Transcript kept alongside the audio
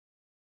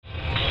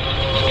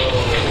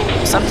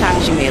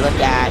sometimes you may look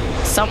at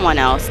someone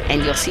else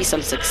and you'll see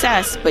some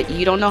success, but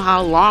you don't know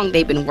how long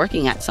they've been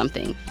working at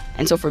something.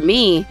 And so for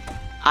me,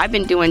 I've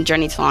been doing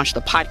Journey to Launch, the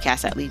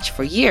podcast at least,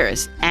 for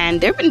years. And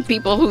there have been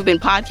people who've been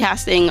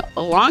podcasting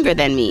longer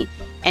than me.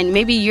 And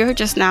maybe you're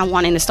just now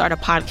wanting to start a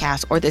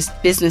podcast or this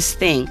business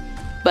thing.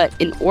 But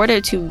in order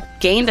to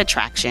gain the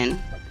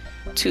traction,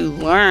 to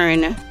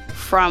learn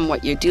from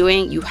what you're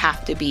doing, you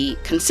have to be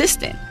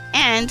consistent.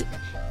 And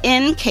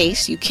in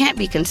case you can't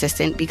be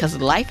consistent because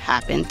life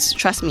happens,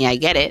 trust me, I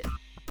get it,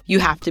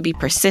 you have to be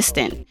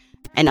persistent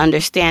and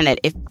understand that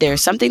if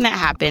there's something that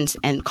happens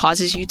and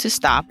causes you to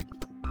stop,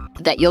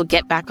 that you'll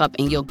get back up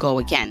and you'll go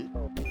again.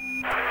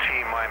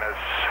 T-minus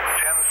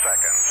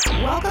 10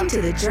 seconds. Welcome to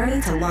the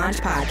Journey to Launch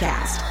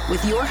podcast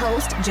with your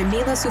host,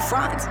 Jamila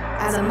Souffrant.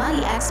 As a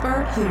money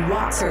expert who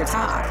walks her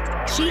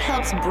talk, she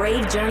helps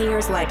brave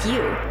journeyers like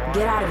you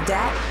get out of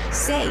debt,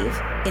 save,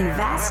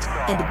 invest,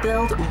 and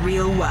build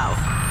real wealth.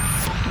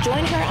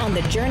 Join her on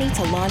the journey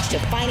to launch to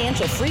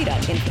financial freedom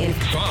in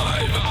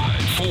 5,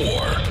 4,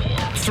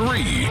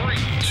 3,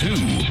 2,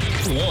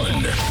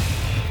 1.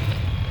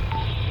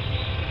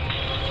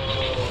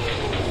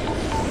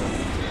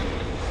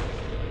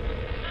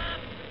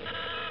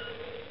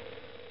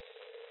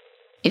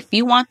 If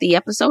you want the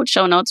episode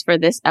show notes for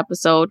this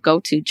episode, go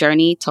to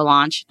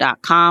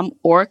journeytolaunch.com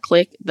or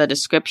click the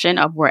description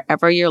of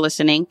wherever you're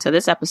listening to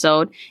this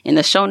episode. In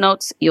the show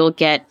notes, you'll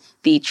get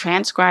the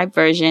transcribed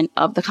version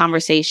of the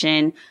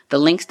conversation, the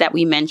links that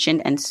we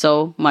mentioned, and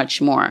so much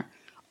more.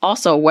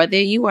 Also, whether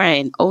you are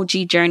an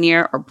OG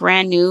journeyer or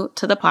brand new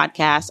to the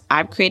podcast,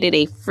 I've created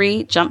a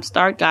free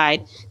jumpstart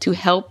guide to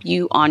help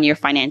you on your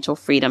financial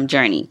freedom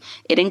journey.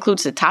 It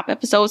includes the top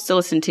episodes to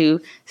listen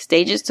to,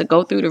 stages to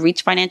go through to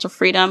reach financial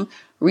freedom,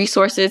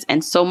 resources,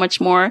 and so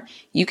much more.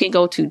 You can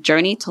go to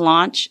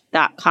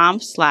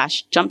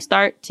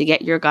journeytolaunch.com/jumpstart to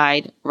get your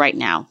guide right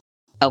now.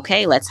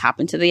 Okay, let's hop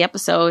into the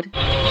episode.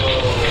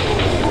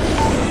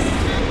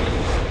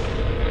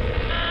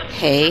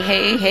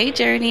 Hey,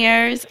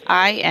 journeyers.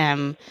 I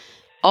am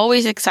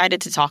always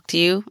excited to talk to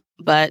you,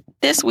 but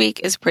this week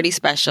is pretty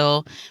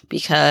special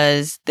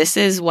because this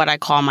is what I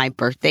call my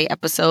birthday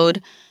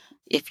episode.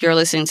 If you're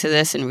listening to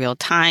this in real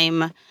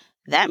time,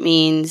 that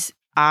means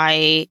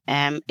I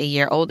am a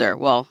year older.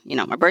 Well,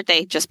 my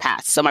birthday just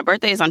passed. So my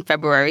birthday is on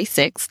February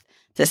 6th.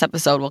 This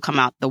episode will come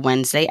out the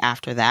Wednesday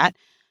after that.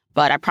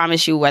 But I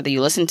promise you, whether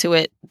you listen to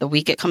it the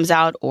week it comes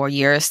out or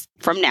years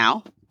from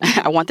now,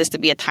 I want this to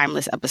be a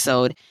timeless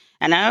episode.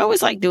 And I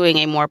always like doing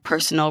a more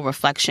personal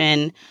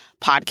reflection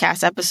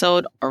podcast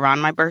episode around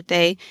my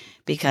birthday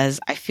because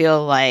I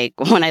feel like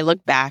when I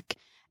look back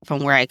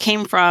from where I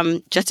came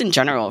from, just in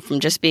general, from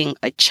just being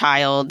a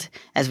child,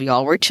 as we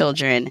all were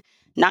children,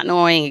 not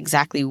knowing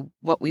exactly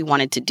what we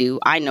wanted to do.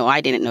 I know I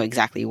didn't know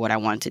exactly what I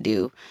wanted to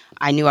do.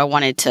 I knew I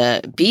wanted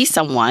to be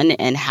someone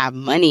and have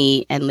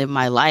money and live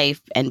my life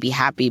and be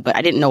happy, but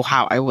I didn't know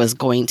how I was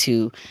going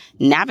to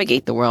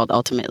navigate the world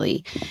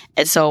ultimately.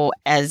 And so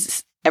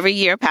as every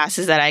year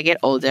passes that I get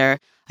older,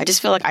 I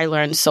just feel like I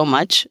learned so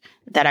much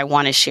that I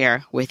want to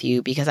share with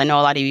you because I know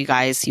a lot of you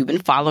guys, you've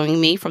been following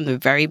me from the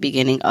very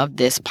beginning of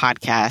this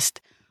podcast,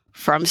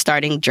 from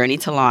starting Journey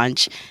to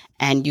Launch,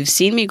 and you've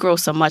seen me grow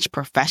so much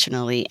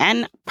professionally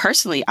and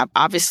personally.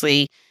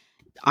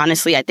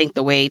 Honestly, I think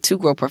the way to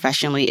grow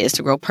professionally is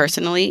to grow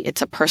personally.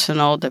 It's a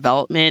personal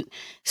development,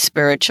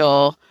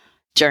 spiritual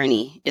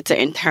journey. It's an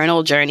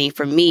internal journey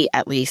for me,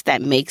 at least,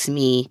 that makes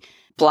me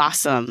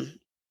blossom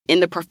in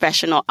the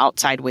professional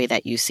outside way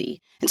that you see.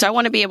 And so I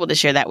want to be able to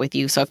share that with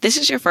you. So if this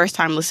is your first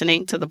time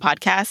listening to the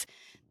podcast,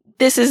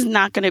 this is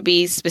not going to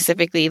be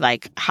specifically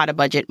like how to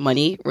budget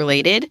money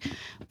related,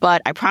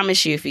 but I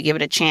promise you, if you give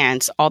it a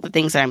chance, all the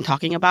things that I'm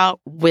talking about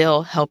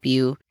will help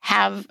you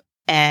have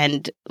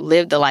and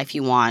live the life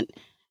you want,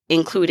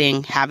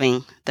 including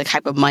having the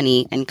type of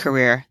money and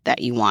career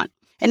that you want.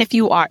 And if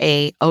you are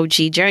a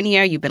OG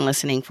journeyer, you've been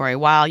listening for a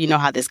while, you know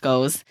how this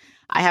goes.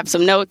 I have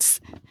some notes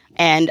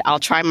and I'll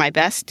try my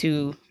best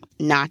to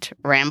not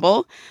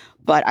ramble,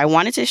 but I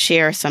wanted to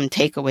share some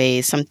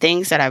takeaways, some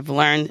things that I've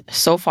learned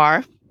so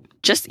far,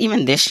 just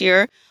even this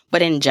year,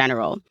 but in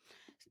general.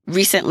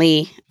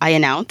 Recently, I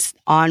announced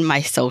on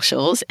my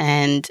socials,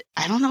 and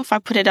I don't know if I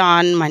put it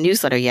on my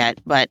newsletter yet,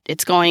 but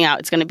it's going out.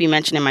 It's going to be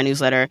mentioned in my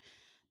newsletter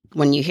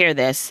when you hear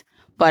this.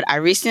 But I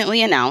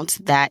recently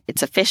announced that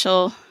it's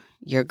official.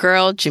 Your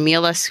girl,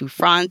 Jamila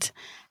Souffrant,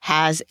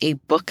 has a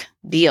book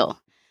deal.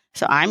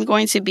 So I'm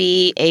going to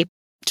be a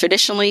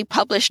traditionally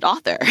published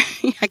author.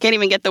 I can't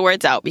even get the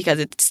words out because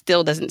it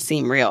still doesn't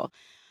seem real.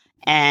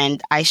 And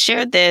I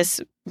shared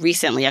this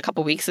recently, a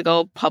couple weeks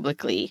ago,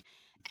 publicly.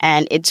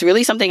 And it's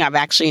really something I've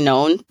actually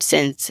known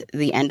since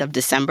the end of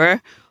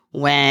December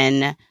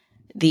when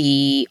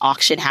the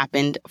auction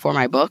happened for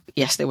my book.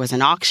 Yes, there was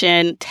an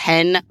auction.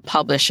 10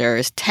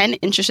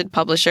 interested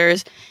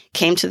publishers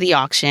came to the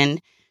auction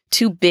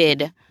to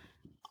bid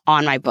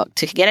on my book,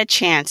 to get a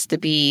chance to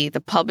be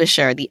the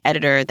publisher, the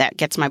editor that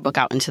gets my book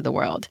out into the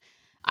world.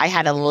 I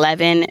had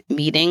 11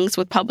 meetings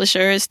with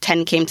publishers.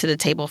 10 came to the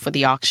table for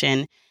the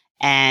auction.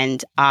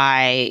 And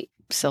I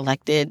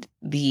selected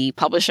the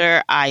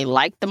publisher I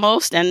liked the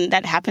most and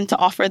that happened to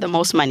offer the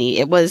most money.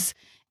 It was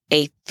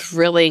a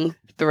thrilling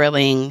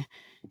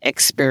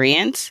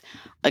experience.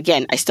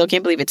 Again, I still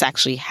can't believe it's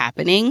actually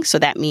happening. So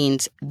that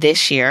means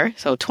this year,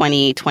 so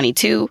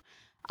 2022,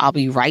 I'll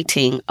be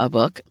writing a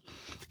book.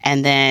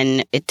 And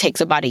then it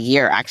takes about a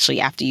year actually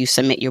after you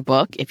submit your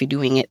book, if you're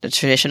doing it the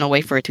traditional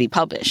way, for it to be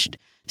published.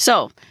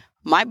 So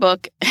my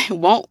book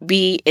won't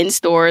be in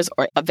stores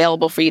or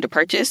available for you to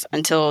purchase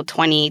until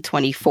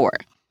 2024.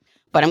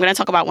 But I'm going to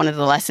talk about one of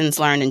the lessons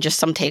learned and just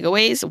some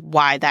takeaways,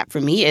 why that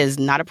for me is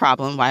not a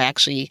problem, why I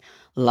actually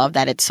love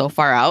that it's so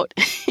far out.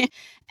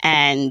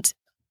 And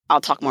I'll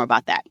talk more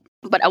about that.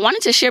 But I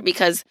wanted to share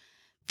because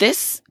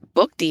this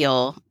book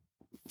deal,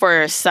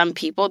 for some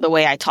people, the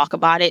way I talk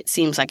about it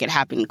seems like it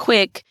happened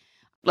quick.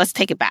 Let's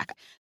take it back.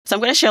 So I'm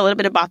going to share a little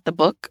bit about the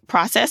book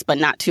process, but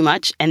not too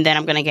much. And then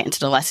I'm going to get into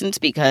the lessons,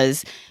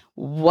 because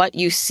what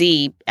you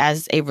see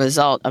as a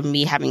result of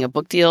me having a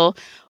book deal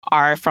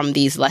are from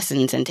these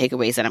lessons and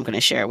takeaways that I'm going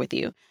to share with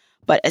you.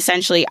 But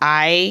essentially,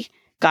 I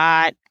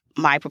got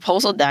my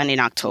proposal done in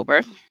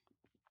October.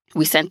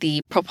 We sent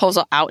the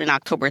proposal out in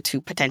October to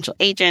potential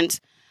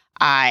agents.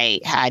 I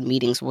had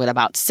meetings with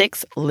about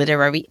 6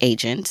 literary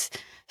agents.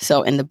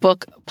 So in the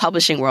book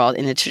publishing world,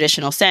 in the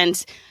traditional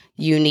sense,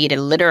 you need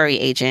a literary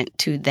agent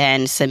to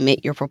then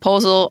submit your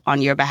proposal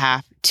on your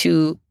behalf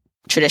to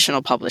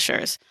traditional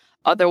publishers.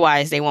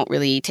 Otherwise, they won't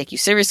really take you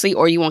seriously,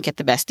 or you won't get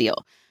the best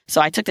deal.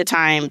 So I took the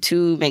time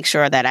to make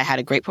sure that I had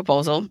a great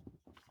proposal.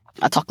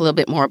 I'll talk a little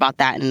bit more about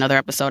that in another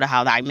episode of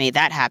how I made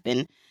that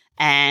happen.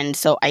 And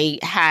so I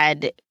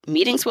had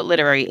meetings with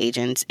literary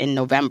agents in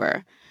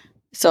November.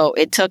 So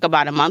it took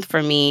about a month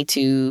for me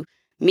to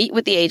meet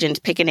with the agents,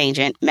 pick an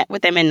agent, met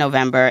with them in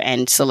November,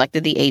 and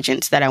selected the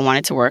agents that I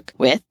wanted to work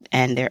with.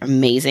 And they're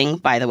amazing,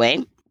 by the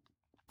way.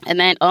 And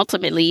then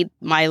ultimately,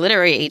 my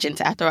literary agents,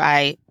 after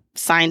I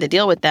signed the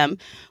deal with them,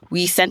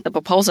 we sent the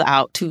proposal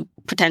out to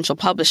potential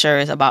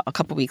publishers about a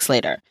couple weeks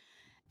later.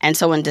 And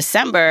so in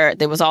December,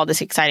 there was all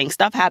this exciting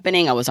stuff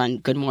happening. I was on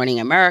Good Morning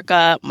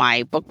America.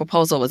 My book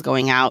proposal was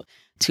going out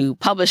to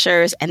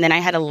publishers. And then I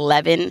had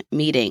 11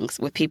 meetings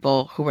with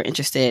people who were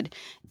interested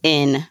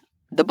in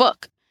the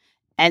book.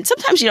 And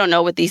sometimes you don't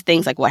know with these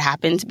things, like what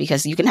happens,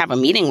 because you can have a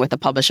meeting with a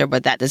publisher,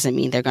 but that doesn't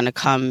mean they're going to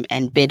come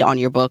and bid on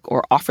your book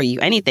or offer you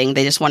anything.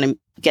 They just want to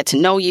get to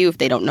know you if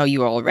they don't know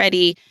you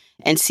already,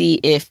 and see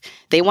if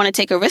they want to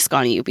take a risk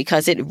on you,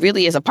 because it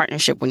really is a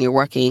partnership when you're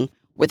working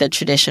with a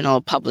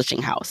traditional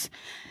publishing house.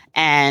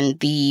 And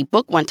the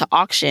book went to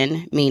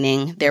auction,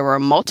 meaning there were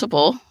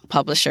multiple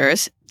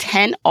publishers,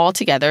 10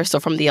 altogether. So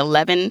from the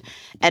 11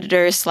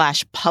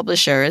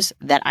 editors/publishers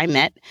that I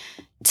met,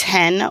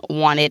 10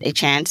 wanted a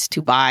chance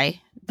to buy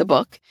the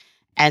book.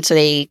 And so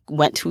they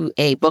went to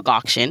a book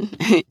auction,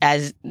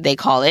 as they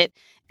call it.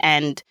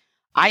 And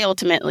I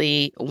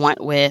ultimately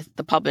went with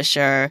the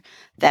publisher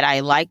that I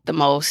liked the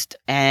most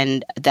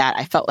and that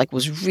I felt like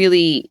was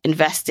really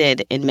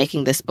invested in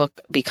making this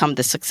book become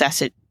the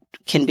success it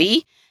can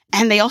be.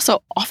 And they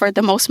also offered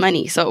the most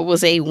money. So it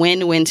was a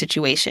win-win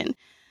situation.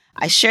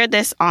 I shared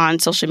this on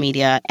social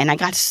media and I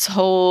got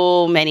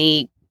so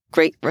many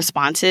great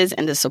responses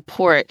and the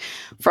support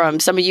from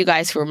some of you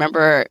guys who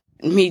remember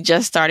me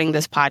just starting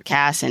this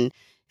podcast. And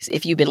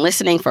if you've been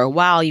listening for a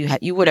while,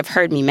 you would have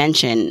heard me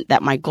mention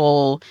that my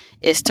goal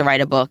is to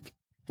write a book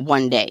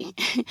one day.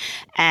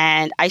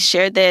 And I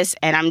shared this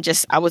and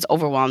I was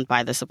overwhelmed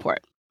by the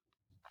support.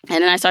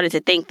 And then I started to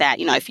think that,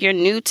 if you're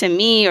new to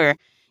me, or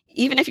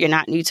even if you're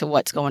not new to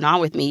what's going on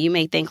with me, you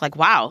may think like,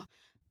 wow,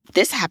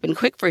 this happened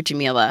quick for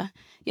Jamila.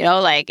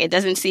 It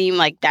doesn't seem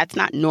like that's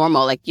not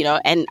normal.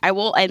 And I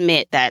will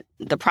admit that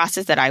the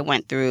process that I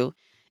went through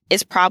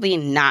is probably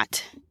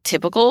not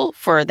typical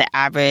for the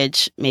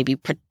average, maybe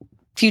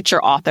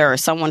future author or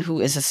someone who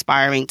is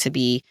aspiring to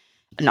be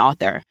an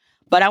author.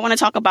 But I want to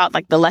talk about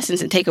the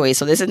lessons and takeaways.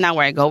 So this is now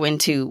where I go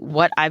into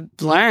what I've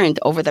learned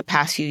over the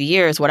past few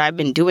years, what I've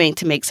been doing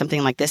to make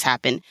something like this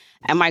happen.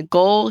 And my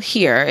goal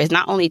here is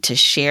not only to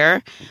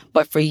share,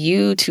 but for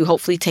you to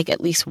hopefully take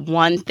at least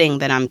one thing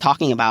that I'm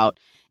talking about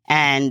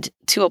and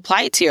to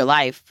apply it to your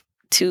life,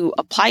 to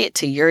apply it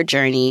to your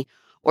journey,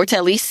 or to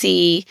at least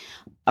see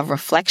a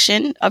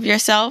reflection of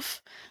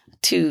yourself,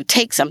 to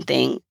take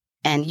something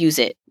and use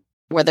it,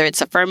 whether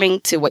it's affirming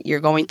to what you're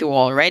going through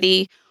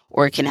already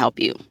or it can help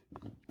you.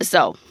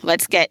 So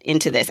let's get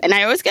into this. And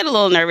I always get a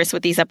little nervous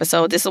with these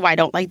episodes. This is why I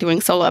don't like doing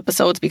solo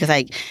episodes, because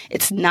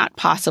it's not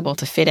possible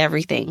to fit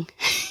everything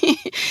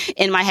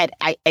in my head.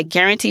 I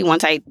guarantee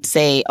once I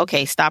say,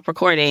 okay, stop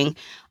recording,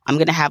 I'm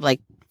going to have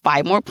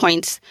 5 more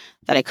points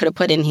that I could have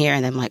put in here.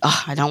 And then I'm like,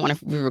 oh, I don't want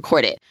to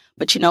re-record it.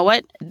 But you know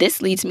what?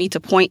 This leads me to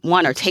point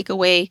 1, or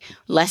takeaway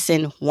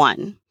lesson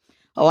 1.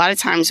 A lot of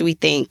times we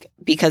think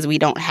because we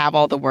don't have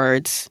all the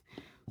words,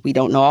 we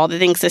don't know all the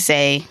things to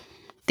say,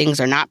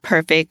 things are not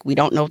perfect, we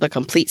don't know the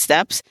complete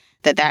steps,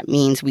 that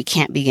means we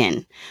can't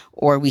begin,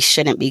 or we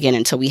shouldn't begin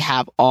until we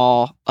have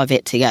all of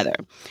it together.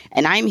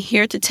 And I'm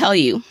here to tell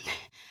you,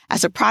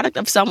 as a product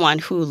of someone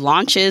who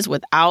launches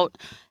without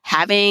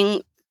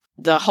having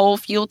the whole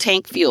fuel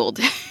tank fueled,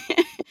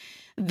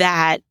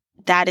 that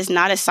is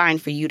not a sign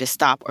for you to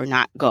stop or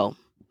not go.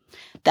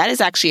 That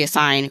is actually a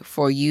sign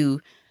for you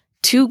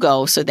to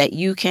go so that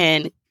you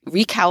can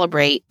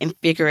recalibrate and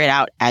figure it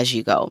out as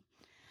you go.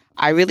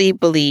 I really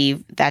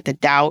believe that the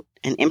doubt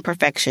and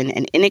imperfection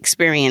and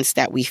inexperience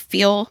that we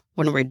feel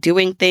when we're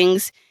doing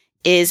things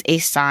is a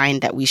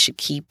sign that we should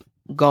keep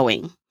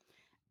going.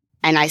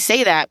 And I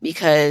say that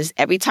because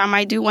every time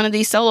I do one of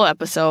these solo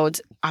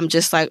episodes, I'm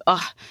just like,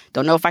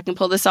 don't know if I can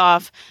pull this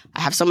off. I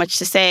have so much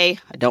to say.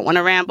 I don't want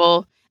to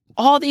ramble.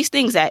 All these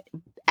things that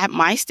at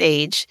my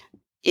stage,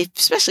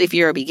 especially if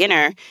you're a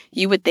beginner,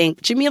 you would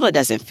think Jamila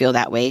doesn't feel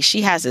that way.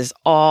 She has this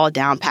all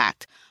down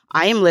packed.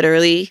 I am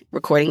literally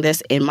recording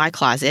this in my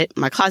closet.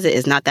 My closet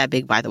is not that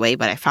big, by the way,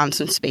 but I found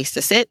some space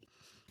to sit.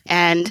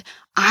 And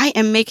I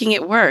am making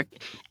it work.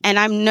 And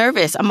I'm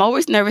nervous. I'm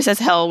always nervous as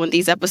hell when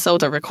these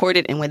episodes are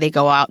recorded and when they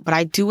go out, but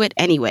I do it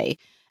anyway.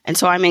 And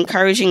so I'm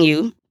encouraging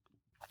you,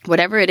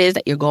 whatever it is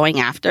that you're going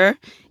after,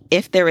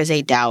 if there is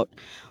a doubt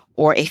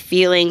or a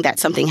feeling that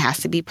something has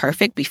to be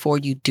perfect before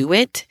you do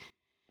it,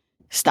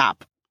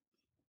 stop.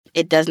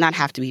 It does not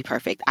have to be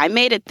perfect. I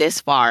made it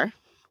this far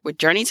with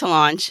Journey to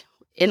Launch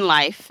in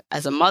life,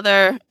 as a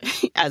mother,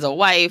 as a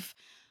wife,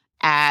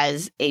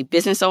 as a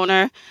business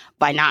owner,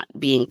 by not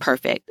being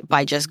perfect,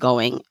 by just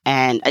going.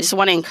 And I just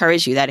want to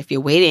encourage you that if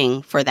you're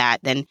waiting for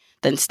that, then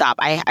stop.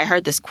 I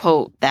heard this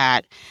quote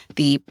that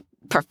the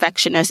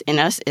perfectionist in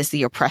us is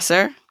the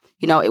oppressor.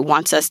 It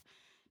wants us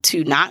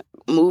to not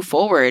move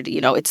forward.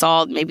 It's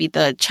all maybe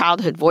the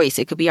childhood voice.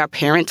 It could be our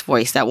parents'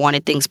 voice that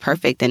wanted things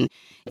perfect. And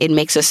it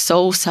makes us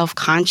so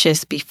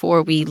self-conscious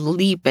before we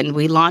leap and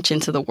we launch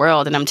into the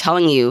world. And I'm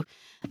telling you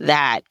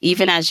that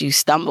even as you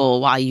stumble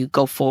while you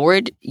go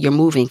forward, you're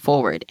moving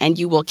forward and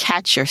you will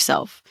catch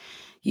yourself.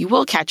 You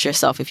will catch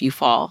yourself if you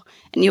fall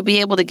and you'll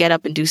be able to get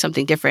up and do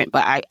something different.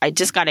 But I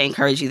just got to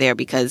encourage you there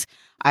because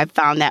I've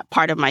found that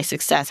part of my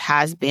success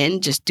has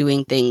been just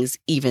doing things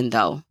even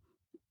though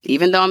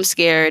I'm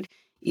scared,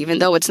 even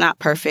though it's not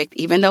perfect,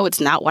 even though it's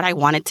not what I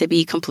want it to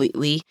be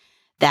completely,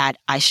 that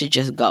I should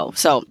just go.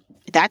 So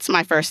that's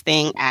my first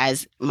thing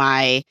as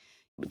my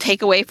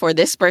takeaway for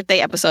this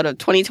birthday episode of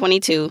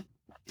 2022,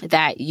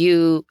 that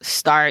you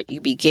start, you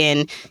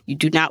begin, you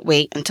do not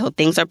wait until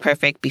things are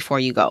perfect before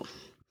you go.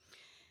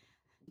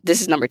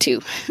 This is number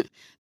 2.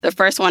 The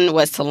first one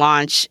was to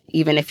launch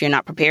even if you're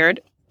not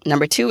prepared.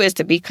 Number 2 is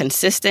to be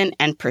consistent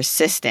and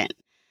persistent.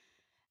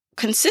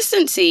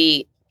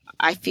 Consistency,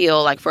 I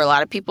feel like for a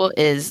lot of people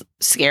is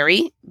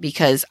scary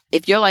because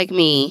if you're like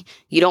me,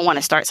 you don't want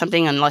to start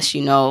something unless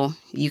you know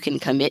you can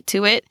commit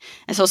to it.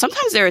 And so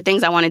sometimes there are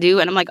things I want to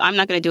do and I'm like, I'm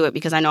not going to do it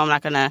because I know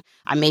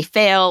I may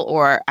fail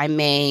or I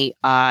may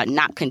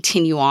not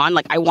continue on.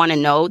 Like I want to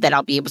know that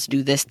I'll be able to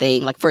do this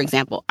thing. Like for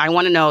example, I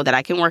want to know that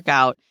I can work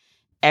out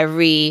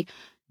every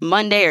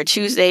Monday or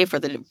Tuesday for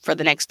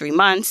the next 3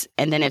 months.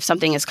 And then if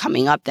something is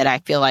coming up that I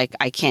feel like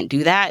I can't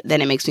do that,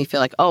 then it makes me feel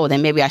like, oh,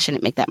 then maybe I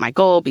shouldn't make that my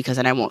goal because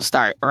then I won't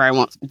start or I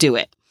won't do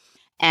it.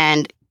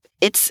 And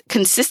it's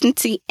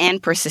consistency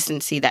and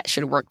persistency that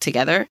should work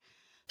together.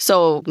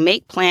 So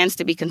make plans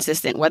to be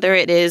consistent, whether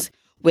it is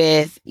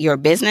with your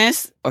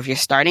business or if you're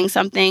starting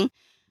something.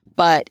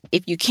 But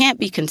if you can't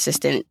be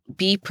consistent,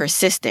 be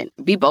persistent.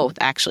 Be both,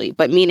 actually.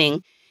 But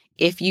meaning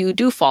if you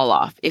do fall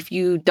off, if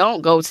you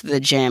don't go to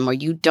the gym or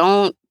you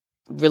don't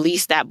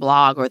release that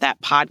blog or that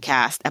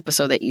podcast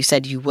episode that you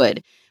said you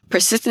would,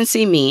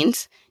 persistency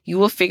means you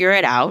will figure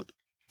it out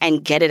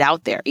and get it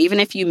out there. Even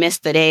if you miss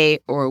the day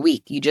or a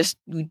week, you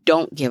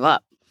don't give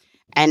up.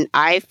 And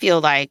I feel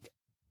like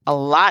a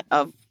lot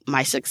of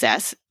my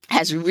success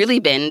has really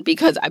been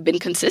because I've been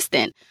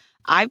consistent.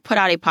 I've put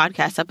out a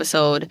podcast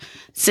episode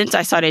since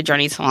I started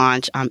Journey to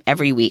Launch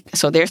every week.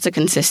 So there's the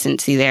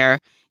consistency there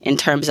in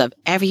terms of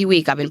every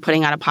week I've been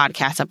putting out a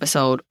podcast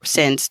episode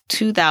since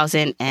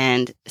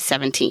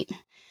 2017.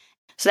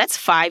 So that's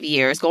 5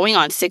 years, going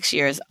on 6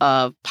 years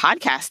of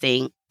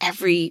podcasting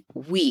every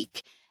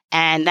week.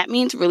 And that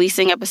means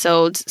releasing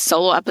episodes,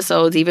 solo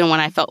episodes, even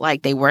when I felt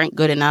like they weren't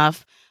good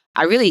enough.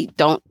 I really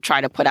don't try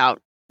to put out,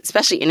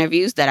 especially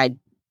interviews that I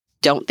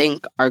don't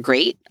think are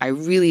great. I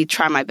really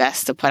try my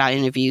best to put out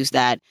interviews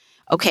that,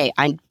 okay,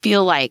 I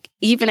feel like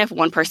even if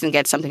one person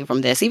gets something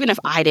from this, even if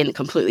I didn't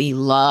completely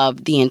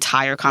love the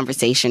entire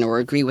conversation or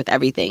agree with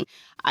everything,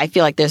 I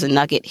feel like there's a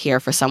nugget here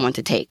for someone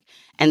to take.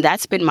 And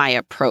that's been my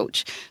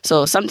approach.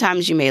 So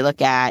sometimes you may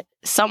look at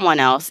someone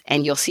else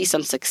and you'll see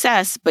some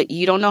success, but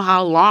you don't know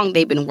how long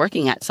they've been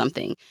working at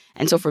something.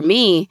 And so for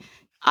me,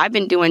 I've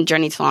been doing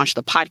Journey to Launch,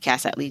 the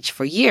podcast, at least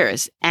for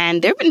years.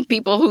 And there have been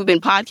people who've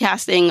been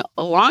podcasting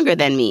longer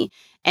than me.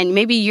 And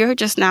maybe you're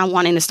just now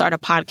wanting to start a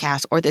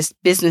podcast or this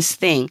business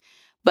thing.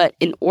 But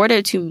in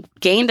order to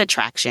gain the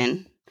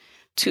traction,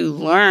 to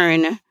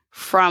learn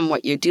from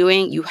what you're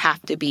doing, you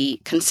have to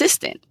be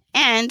consistent.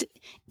 And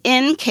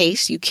in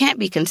case you can't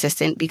be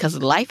consistent because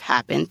life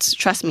happens,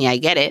 trust me, I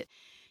get it,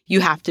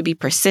 you have to be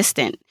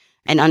persistent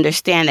and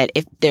understand that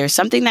if there's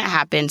something that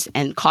happens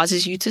and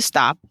causes you to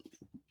stop,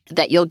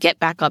 that you'll get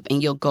back up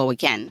and you'll go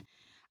again.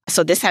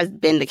 So this has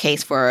been the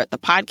case for the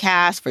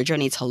podcast, for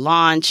Journey to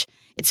Launch.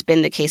 It's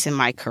been the case in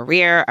my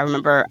career. I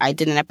remember I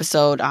did an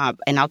episode,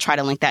 and I'll try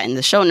to link that in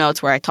the show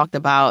notes, where I talked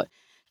about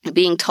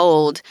being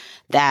told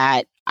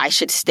that I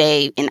should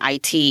stay in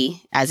IT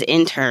as an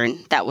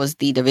intern. That was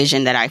the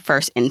division that I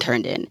first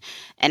interned in.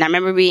 And I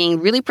remember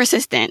being really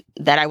persistent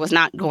that I was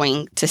not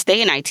going to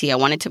stay in IT. I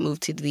wanted to move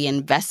to the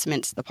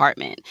investments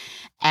department.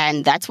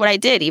 And that's what I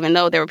did, even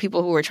though there were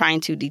people who were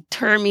trying to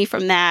deter me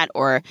from that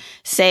or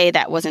say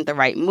that wasn't the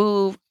right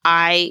move.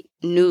 I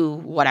knew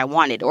what I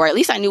wanted, or at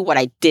least I knew what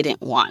I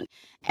didn't want.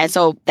 And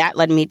so that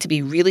led me to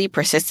be really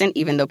persistent,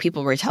 even though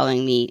people were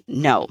telling me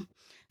no.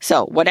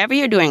 So whatever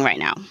you're doing right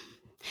now,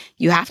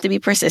 you have to be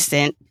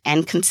persistent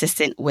and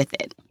consistent with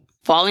it.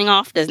 Falling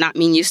off does not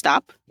mean you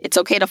stop. It's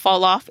okay to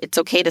fall off. It's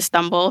okay to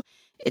stumble.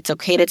 It's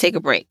okay to take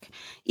a break.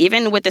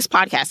 Even with this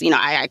podcast,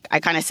 I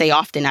kind of say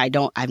often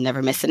I've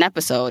never missed an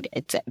episode.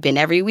 It's been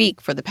every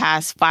week for the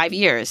past 5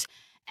 years.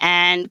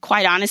 And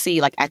quite honestly,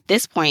 like at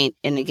this point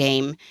in the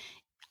game,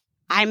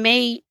 I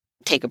may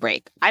take a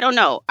break. I don't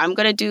know. I'm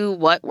going to do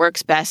what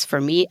works best for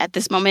me at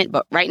this moment.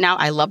 But right now,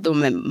 I love the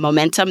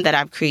momentum that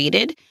I've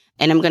created.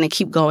 And I'm going to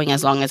keep going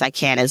as long as I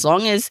can, as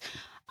long as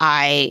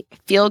I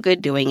feel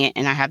good doing it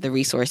and I have the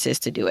resources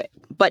to do it.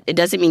 But it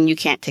doesn't mean you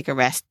can't take a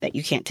rest, that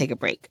you can't take a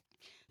break.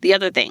 The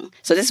other thing,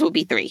 so this will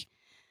be 3.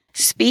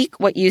 Speak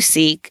what you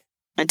seek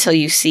until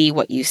you see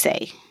what you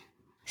say.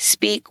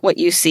 Speak what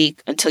you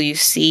seek until you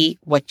see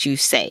what you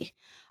say.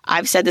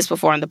 I've said this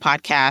before on the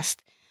podcast,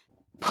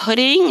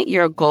 putting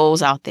your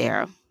goals out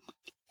there.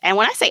 And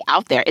when I say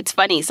out there, it's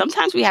funny.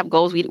 Sometimes we have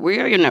goals.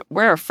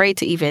 We're afraid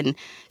to even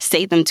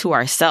say them to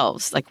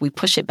ourselves. Like we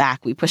push it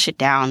back. We push it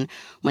down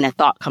when a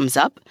thought comes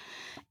up.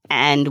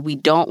 And we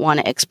don't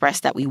want to express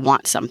that we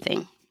want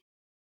something.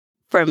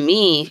 For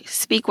me,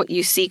 speak what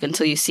you seek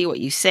until you see what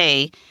you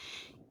say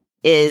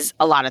is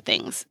a lot of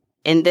things.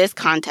 In this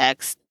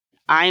context,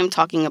 I am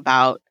talking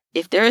about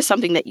if there is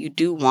something that you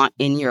do want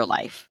in your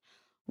life,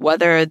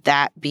 whether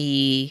that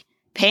be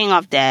paying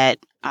off debt,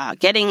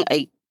 getting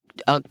a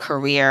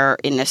career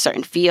in a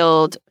certain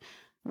field,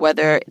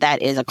 whether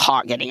that is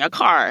getting a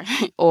car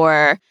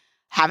or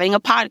having a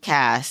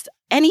podcast,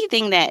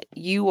 anything that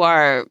you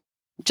are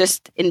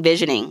just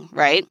envisioning,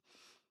 right?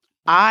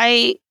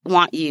 I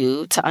want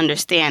you to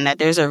understand that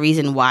there's a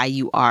reason why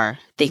you are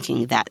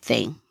thinking that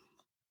thing.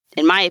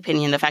 In my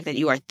opinion, the fact that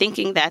you are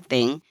thinking that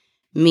thing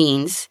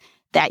means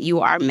that you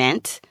are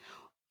meant,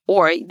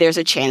 or there's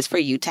a chance for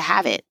you to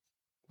have it.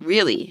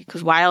 Really,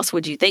 because why else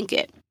would you think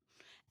it?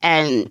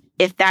 And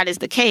if that is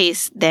the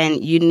case,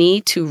 then you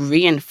need to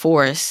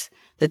reinforce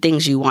the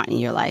things you want in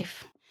your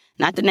life,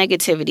 not the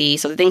negativity.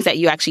 So the things that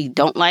you actually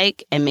don't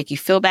like and make you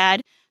feel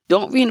bad,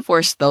 don't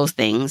reinforce those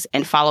things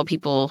and follow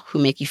people who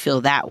make you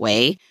feel that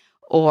way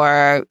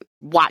or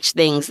watch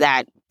things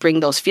that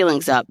bring those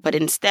feelings up. But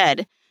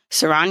instead,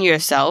 surround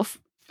yourself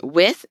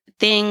with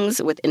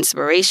things, with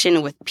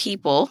inspiration, with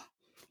people,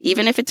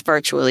 even if it's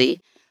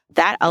virtually,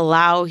 that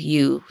allow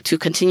you to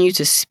continue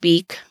to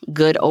speak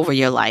good over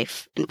your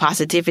life and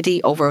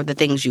positivity over the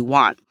things you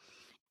want.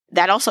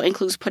 That also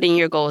includes putting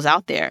your goals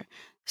out there.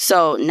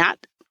 So not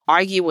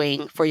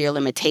arguing for your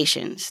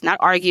limitations, not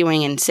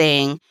arguing and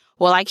saying,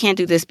 well, I can't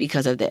do this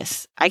because of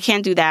this. I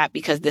can't do that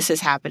because this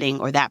is happening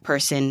or that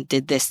person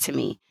did this to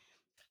me.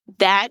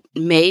 That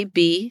may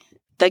be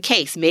the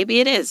case. Maybe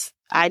it is.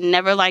 I'd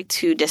never like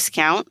to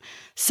discount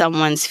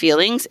someone's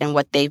feelings and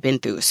what they've been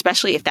through,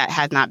 especially if that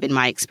has not been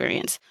my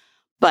experience.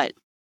 But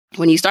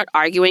when you start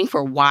arguing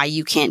for why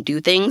you can't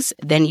do things,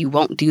 then you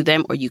won't do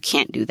them or you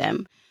can't do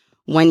them.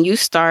 When you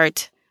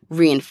start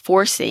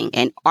reinforcing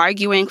and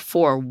arguing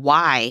for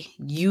why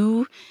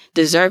you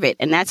deserve it,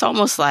 and that's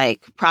almost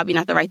like probably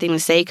not the right thing to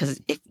say,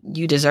 because if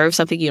you deserve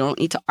something, you don't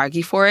need to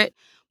argue for it,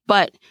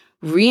 but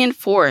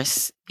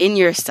reinforce in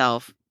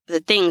yourself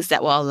the things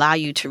that will allow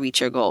you to reach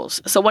your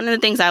goals. So one of the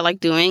things I like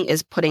doing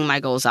is putting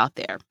my goals out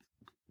there.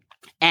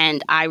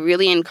 And I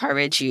really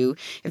encourage you,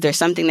 if there's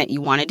something that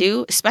you want to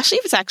do, especially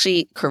if it's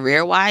actually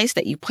career-wise,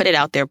 that you put it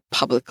out there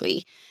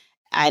publicly.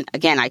 And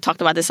again, I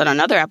talked about this on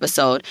another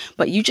episode,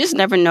 but you just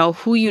never know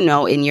who you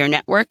know in your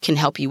network can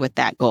help you with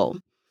that goal,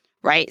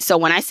 right? So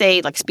when I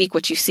say like speak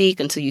what you seek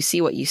until you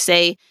see what you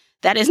say,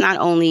 that is not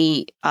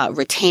only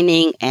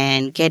retaining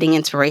and getting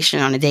inspiration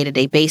on a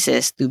day-to-day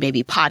basis through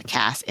maybe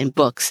podcasts and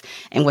books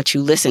and what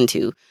you listen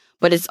to,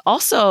 but it's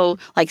also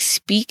like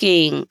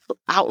speaking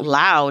out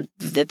loud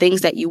the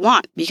things that you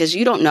want, because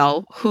you don't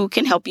know who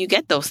can help you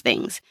get those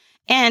things.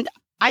 And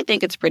I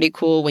think it's pretty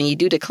cool when you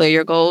do declare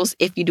your goals,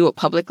 if you do it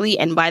publicly.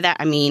 And by that,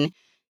 I mean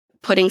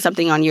putting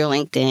something on your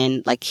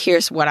LinkedIn, like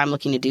here's what I'm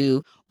looking to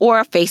do,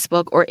 or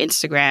Facebook or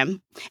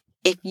Instagram.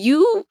 If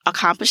you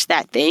accomplish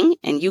that thing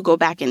and you go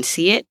back and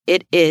see it,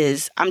 it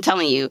is, I'm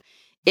telling you,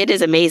 it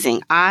is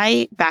amazing.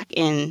 Back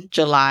in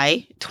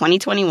July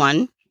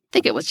 2021, I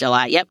think it was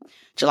July. Yep.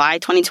 July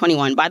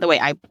 2021. By the way,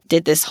 I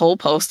did this whole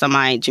post on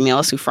my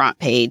Jamila Souffrant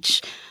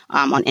page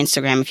on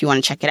Instagram if you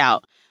want to check it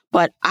out.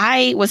 But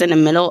I was in the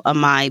middle of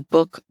my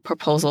book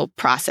proposal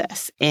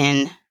process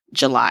in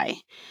July.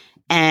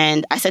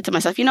 And I said to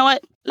myself, you know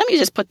what? Let me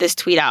just put this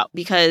tweet out,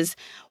 because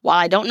while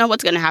I don't know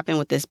what's going to happen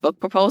with this book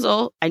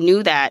proposal, I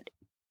knew that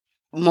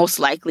most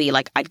likely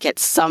like I'd get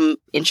some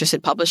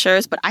interested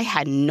publishers, but I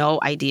had no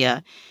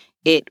idea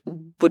it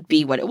would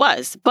be what it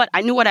was. But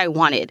I knew what I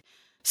wanted.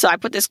 So I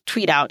put this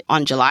tweet out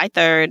on July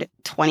 3rd,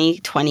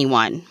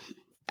 2021.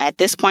 At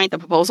this point, the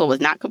proposal was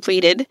not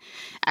completed.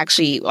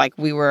 Actually, like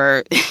we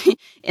were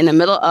in the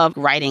middle of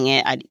writing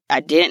it. I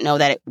didn't know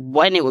that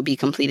when it would be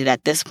completed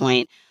at this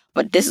point,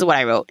 but this is what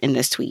I wrote in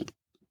this tweet.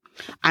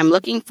 I'm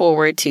looking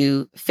forward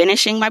to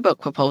finishing my book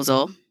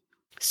proposal,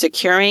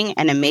 securing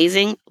an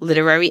amazing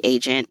literary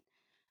agent,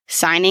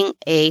 signing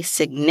a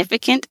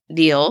significant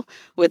deal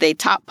with a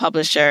top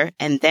publisher,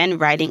 and then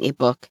writing a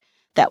book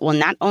that will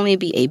not only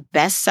be a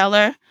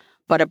bestseller,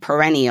 but a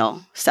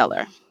perennial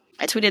seller.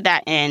 I tweeted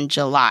that in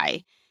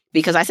July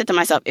because I said to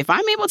myself, if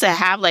I'm able to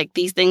have like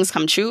these things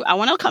come true, I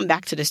want to come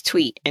back to this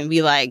tweet and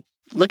be like,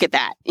 look at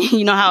that.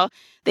 You know how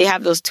they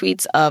have those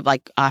tweets of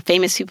like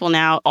famous people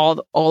now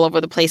all over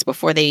the place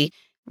before they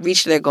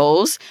reach their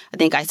goals. I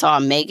think I saw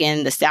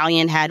Megan Thee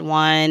Stallion had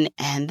one,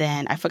 and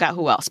then I forgot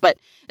who else. But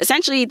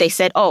essentially they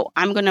said, oh,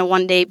 I'm going to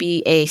one day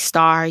be a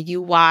star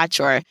you watch,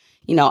 or,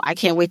 you know, I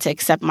can't wait to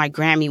accept my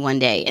Grammy one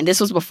day. And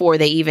this was before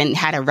they even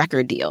had a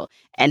record deal.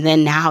 And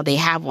then now they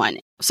have one.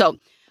 So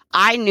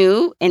I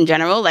knew in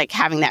general, like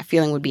having that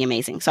feeling would be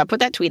amazing. So I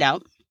put that tweet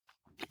out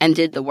and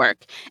did the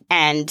work.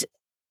 And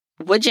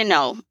would you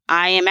know,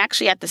 I am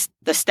actually at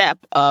the step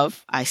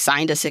of I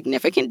signed a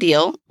significant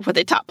deal with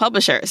a top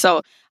publisher.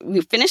 So we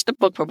finished the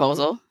book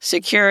proposal,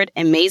 secured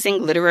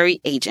amazing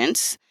literary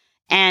agents,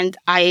 and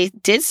I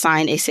did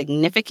sign a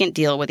significant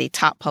deal with a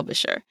top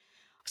publisher.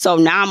 So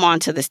now I'm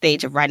on to the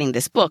stage of writing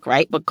this book,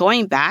 right? But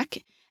going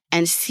back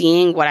and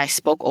seeing what I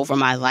spoke over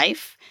my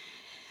life,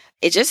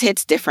 it just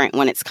hits different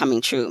when it's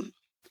coming true.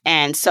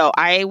 And so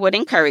I would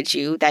encourage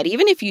you that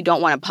even if you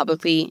don't want to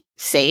publicly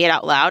say it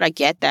out loud, I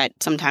get that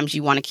sometimes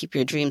you want to keep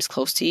your dreams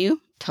close to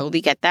you. Totally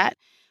get that.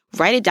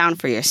 Write it down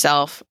for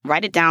yourself.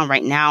 Write it down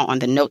right now on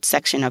the notes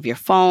section of your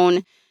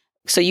phone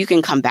so you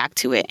can come back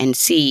to it and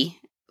see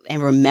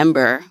and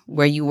remember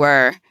where you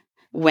were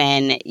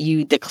when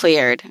you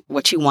declared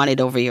what you wanted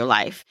over your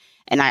life.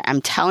 And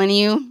I'm telling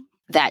you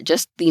that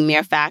just the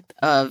mere fact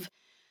of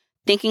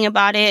thinking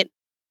about it,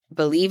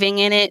 believing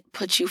in it,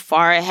 puts you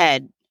far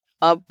ahead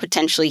of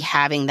potentially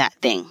having that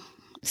thing.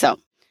 So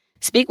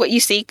speak what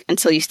you seek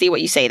until you see what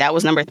you say. That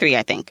was number 3,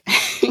 I think.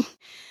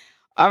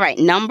 All right.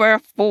 Number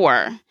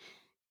 4,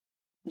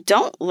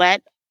 don't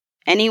let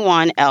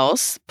anyone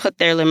else put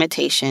their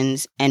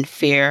limitations and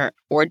fear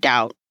or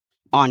doubt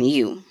on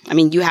you. I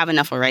mean, you have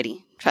enough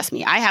already. Trust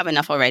me, I have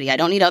enough already. I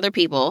don't need other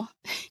people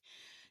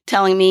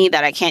telling me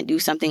that I can't do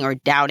something or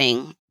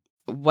doubting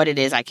what it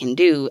is I can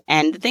do.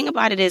 And the thing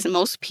about it is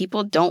most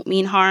people don't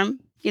mean harm.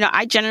 You know,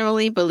 I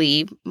generally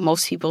believe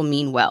most people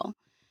mean well.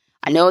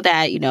 I know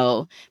that, you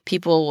know,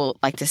 people will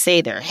like to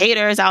say there are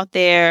haters out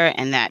there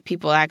and that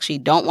people actually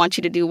don't want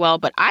you to do well.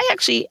 But I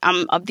actually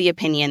am of the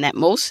opinion that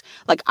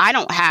I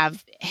don't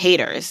have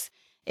haters.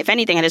 If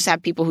anything, I just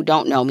have people who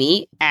don't know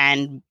me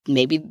and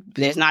maybe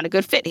there's not a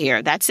good fit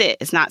here. That's it.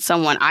 It's not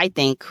someone I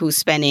think who's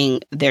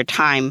spending their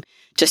time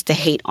just to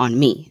hate on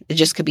me. It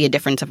just could be a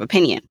difference of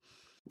opinion.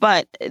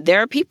 But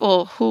there are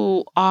people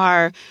who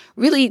are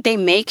really, they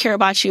may care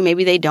about you,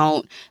 maybe they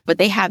don't, but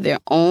they have their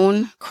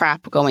own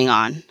crap going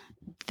on,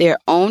 their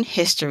own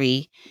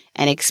history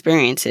and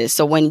experiences.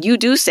 So when you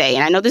do say,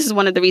 and I know this is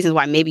one of the reasons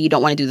why maybe you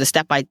don't want to do the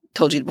step I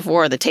told you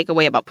before, the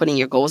takeaway about putting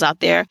your goals out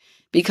there,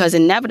 because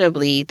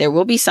inevitably there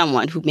will be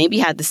someone who maybe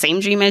had the same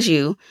dream as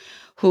you,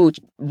 who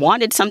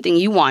wanted something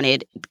you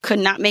wanted, could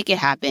not make it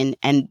happen.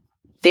 And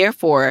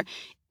therefore,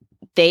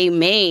 they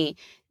may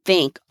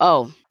think,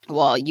 oh,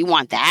 well, you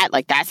want that?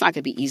 Like, that's not going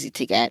to be easy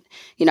to get.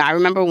 You know, I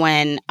remember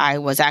when I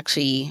was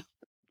actually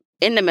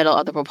in the middle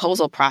of the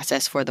proposal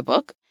process for the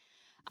book,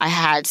 I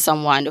had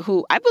someone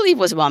who I believe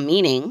was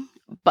well-meaning,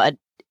 but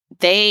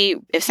they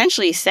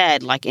essentially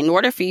said, like, in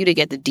order for you to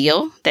get the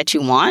deal that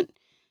you want,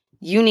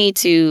 you need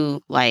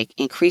to, like,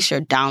 increase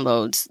your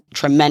downloads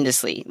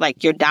tremendously.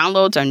 Like, your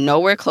downloads are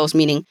nowhere close,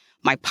 meaning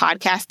my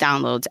podcast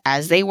downloads,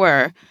 as they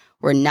were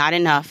not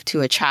enough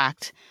to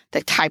attract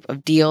the type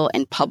of deal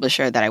and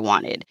publisher that I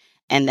wanted.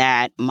 And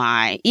that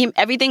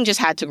everything just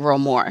had to grow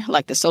more,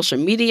 like the social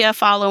media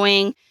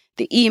following,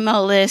 the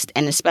email list,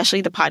 and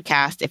especially the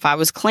podcast, if I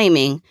was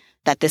claiming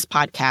that this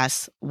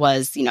podcast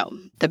was, you know,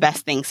 the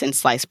best thing since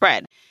sliced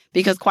bread.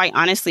 Because quite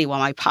honestly, while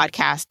my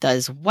podcast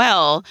does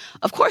well,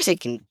 of course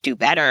it can do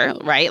better,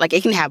 right? Like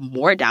it can have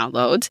more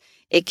downloads.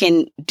 It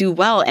can do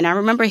well. And I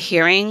remember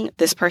hearing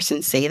this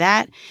person say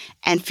that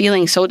and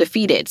feeling so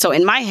defeated. So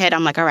in my head,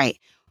 I'm like, all right,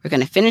 we're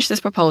going to finish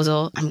this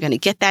proposal. I'm going to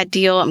get that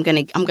deal. I'm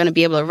going to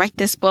be able to write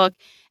this book.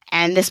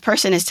 And this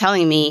person is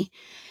telling me,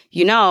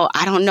 you know,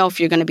 I don't know if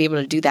you're going to be able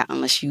to do that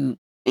unless you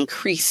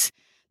increase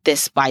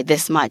this by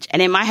this much.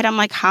 And in my head, I'm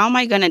like, how am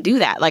I going to do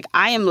that? Like,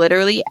 I am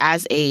literally,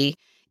 as a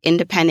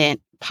independent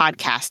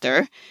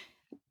podcaster,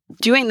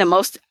 doing the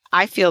most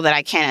I feel that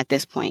I can at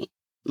this point.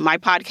 My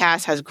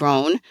podcast has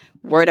grown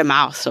word of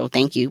mouth. So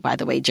thank you, by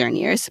the way,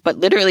 Journeyers. But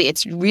literally,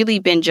 it's really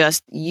been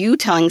just you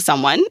telling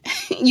someone,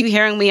 you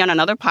hearing me on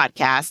another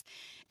podcast.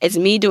 It's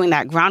me doing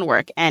that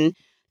groundwork. And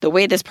the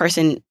way this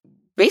person,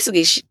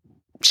 basically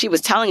she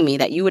was telling me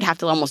that you would have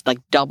to almost like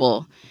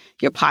double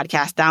your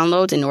podcast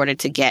downloads in order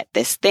to get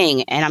this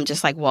thing. And I'm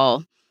just like,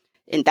 well,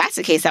 if that's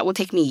the case, that will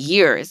take me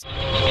years.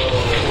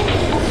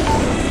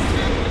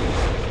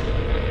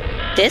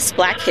 This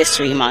Black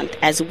History Month,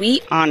 as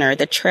we honor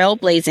the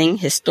trailblazing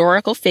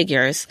historical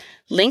figures,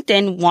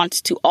 LinkedIn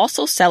wants to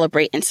also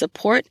celebrate and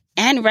support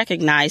and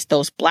recognize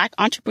those Black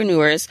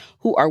entrepreneurs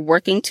who are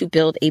working to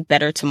build a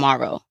better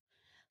tomorrow.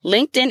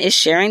 LinkedIn is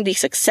sharing the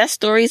success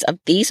stories of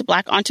these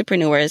Black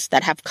entrepreneurs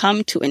that have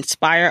come to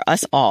inspire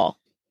us all.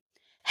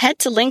 Head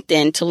to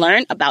LinkedIn to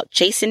learn about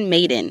Jason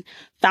Maiden,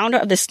 founder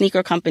of the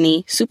sneaker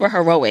company Super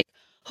Heroic,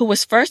 who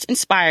was first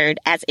inspired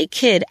as a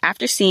kid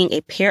after seeing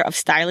a pair of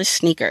stylish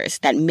sneakers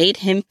that made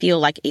him feel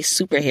like a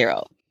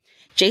superhero.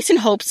 Jason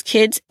hopes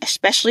kids,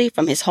 especially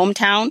from his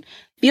hometown,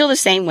 feel the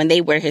same when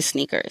they wear his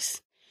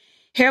sneakers.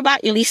 Hear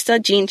about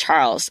Yelista Jean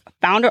Charles,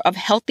 founder of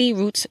Healthy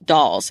Roots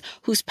Dolls,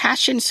 whose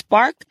passion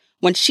sparked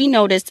when she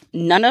noticed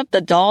none of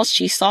the dolls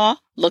she saw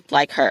looked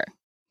like her.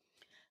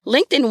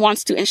 LinkedIn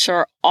wants to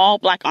ensure all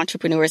Black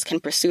entrepreneurs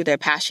can pursue their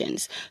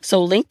passions,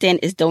 so LinkedIn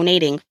is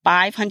donating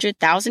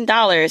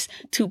 $500,000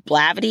 to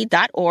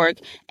Blavity.org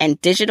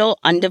and Digital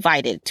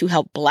Undivided to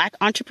help Black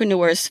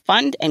entrepreneurs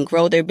fund and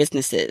grow their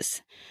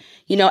businesses.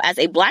 You know, as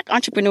a Black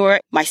entrepreneur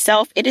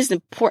myself, it is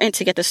important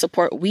to get the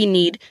support we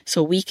need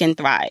so we can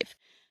thrive.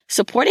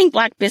 Supporting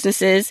Black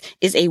businesses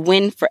is a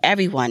win for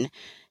everyone.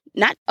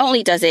 Not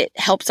only does it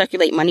help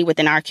circulate money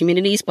within our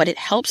communities, but it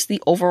helps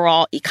the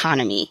overall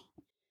economy.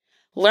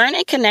 Learn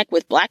and connect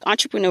with Black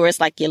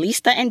entrepreneurs like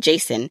Yelista and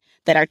Jason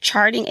that are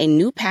charting a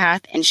new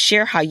path and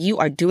share how you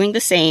are doing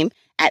the same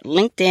at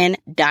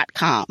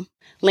LinkedIn.com.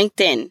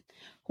 LinkedIn.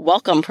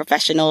 Welcome,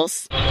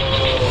 professionals.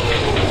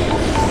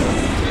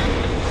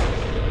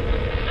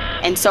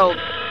 And so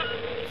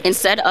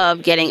instead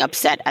of getting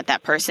upset at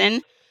that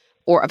person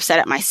or upset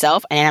at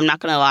myself, and I'm not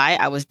going to lie,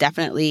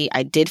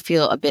 I did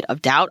feel a bit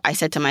of doubt. I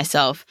said to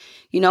myself,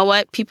 you know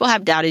what? People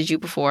have doubted you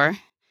before.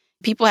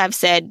 People have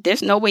said,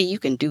 there's no way you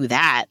can do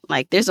that.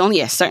 Like, there's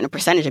only a certain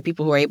percentage of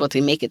people who are able to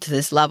make it to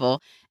this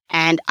level.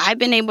 And I've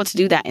been able to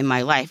do that in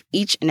my life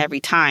each and every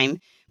time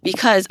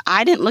because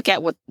I didn't look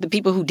at what the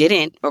people who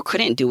didn't or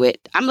couldn't do it.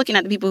 I'm looking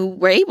at the people who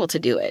were able to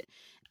do it.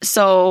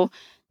 So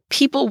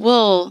people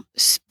will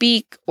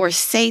speak or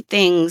say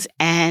things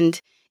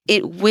and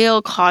it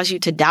will cause you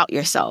to doubt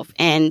yourself.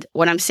 And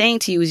what I'm saying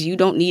to you is you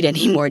don't need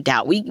any more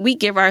doubt. We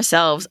give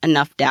ourselves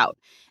enough doubt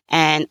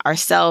and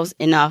ourselves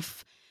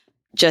enough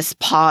just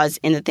pause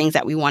in the things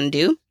that we want to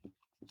do.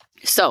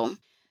 So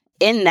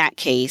in that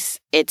case,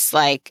 it's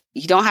like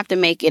you don't have to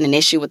make it an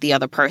issue with the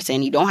other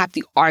person. You don't have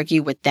to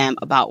argue with them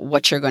about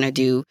what you're going to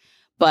do,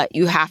 but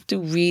you have to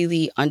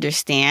really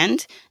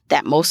understand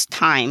that most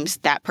times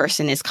that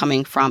person is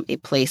coming from a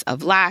place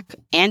of lack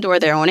and or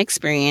their own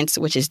experience,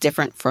 which is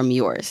different from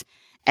yours.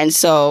 And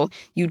so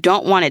you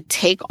don't want to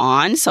take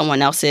on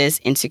someone else's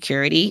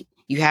insecurity.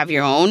 You have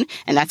your own.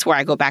 And that's where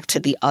I go back to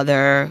the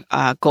other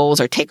goals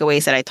or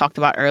takeaways that I talked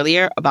about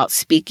earlier about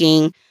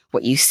speaking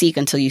what you seek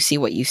until you see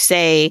what you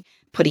say,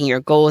 putting your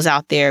goals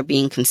out there,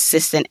 being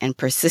consistent and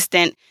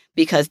persistent,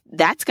 because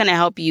that's going to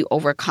help you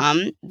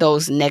overcome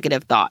those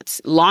negative thoughts.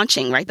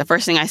 Launching, right? The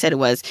first thing I said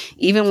was,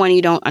 even when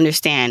you don't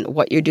understand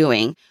what you're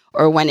doing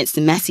or when it's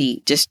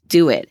messy, just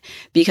do it.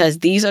 Because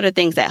these are the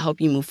things that help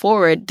you move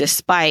forward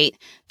despite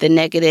the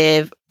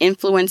negative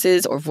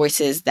influences or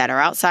voices that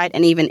are outside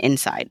and even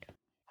inside.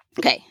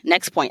 Okay,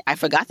 next point. I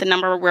forgot the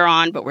number we're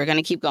on, but we're going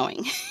to keep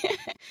going.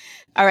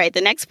 All right, the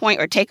next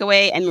point or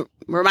takeaway and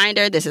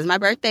reminder, this is my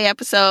birthday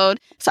episode.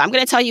 So I'm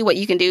going to tell you what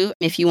you can do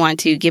if you want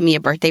to give me a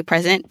birthday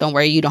present. Don't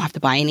worry, you don't have to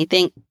buy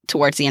anything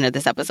towards the end of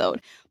this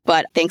episode.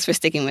 But thanks for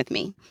sticking with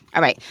me.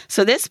 All right,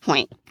 so this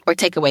point or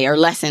takeaway or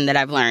lesson that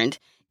I've learned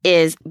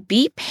is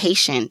be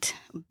patient,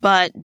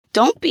 but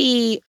don't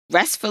be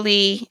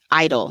restfully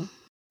idle.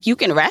 You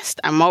can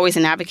rest. I'm always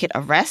an advocate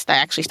of rest. I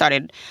actually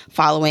started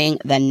following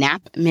the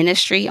Nap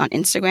Ministry on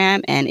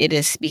Instagram, and it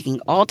is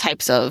speaking all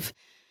types of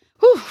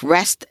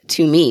rest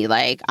to me.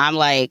 Like, I'm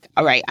like,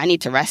 all right, I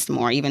need to rest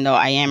more, even though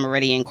I am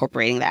already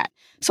incorporating that.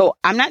 So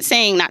I'm not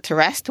saying not to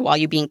rest while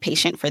you're being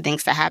patient for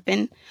things to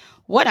happen.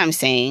 What I'm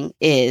saying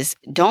is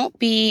don't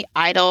be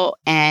idle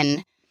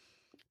and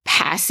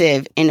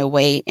passive in a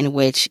way in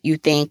which you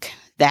think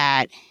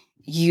that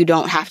you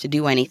don't have to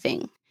do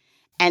anything.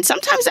 And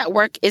sometimes that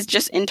work is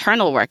just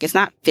internal work. It's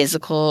not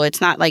physical. It's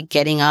not like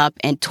getting up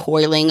and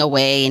toiling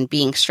away and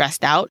being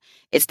stressed out.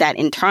 It's that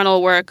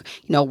internal work,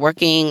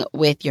 working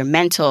with your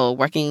mental,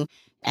 working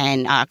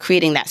and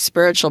creating that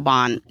spiritual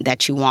bond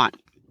that you want.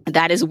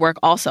 That is work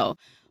also.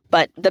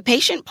 But the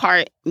patient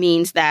part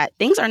means that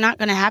things are not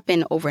going to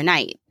happen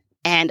overnight.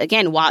 And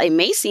again, while it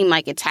may seem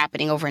like it's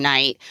happening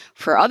overnight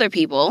for other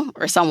people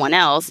or someone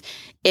else,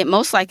 it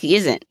most likely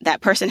isn't. That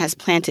person has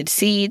planted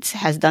seeds,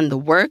 has done the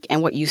work,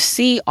 and what you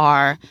see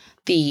are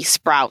the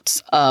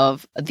sprouts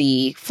of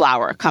the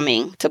flower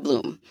coming to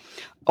bloom.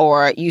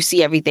 Or you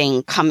see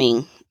everything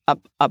coming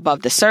up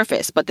above the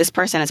surface, but this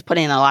person has put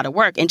in a lot of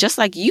work. And just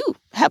like you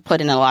have put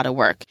in a lot of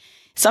work,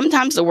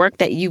 Sometimes the work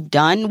that you've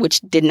done,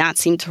 which did not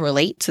seem to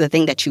relate to the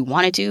thing that you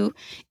want to do,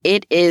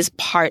 it is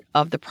part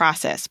of the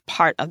process,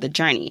 part of the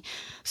journey.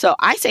 So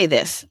I say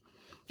this,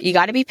 you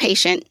got to be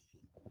patient,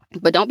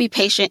 but don't be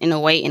patient in a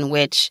way in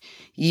which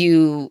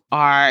you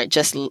are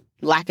just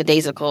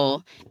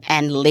lackadaisical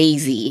and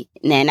lazy.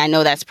 And I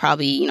know that's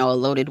probably, a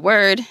loaded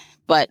word,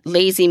 but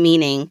lazy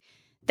meaning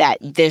that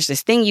there's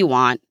this thing you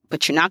want,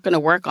 but you're not going to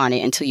work on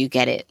it until you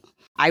get it.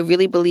 I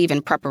really believe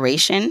in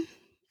preparation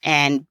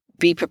and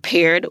be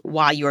prepared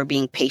while you're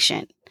being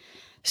patient.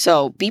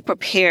 So be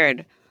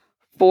prepared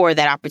for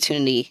that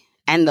opportunity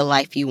and the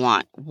life you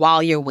want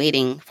while you're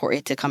waiting for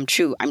it to come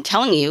true. I'm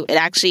telling you, it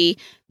actually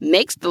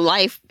makes the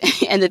life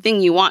and the thing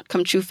you want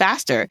come true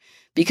faster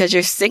because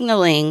you're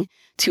signaling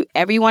to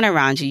everyone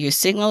around you. You're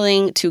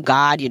signaling to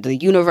God, the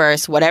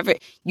universe, whatever.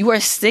 You are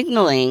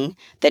signaling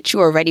that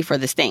you are ready for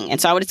this thing. And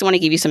so I just want to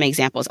give you some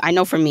examples. I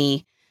know for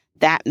me,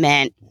 that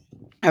meant,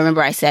 I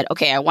remember I said,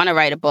 okay, I want to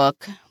write a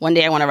book. One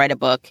day I want to write a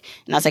book.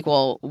 And I was like,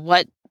 well,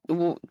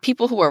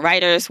 people who are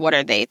writers, what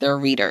are they? They're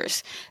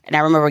readers. And I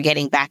remember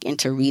getting back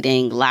into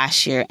reading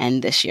last year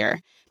and this year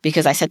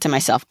because I said to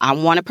myself, I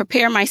want to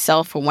prepare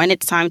myself for when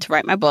it's time to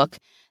write my book,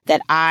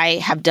 that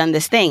I have done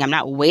this thing. I'm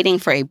not waiting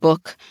for a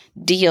book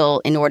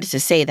deal in order to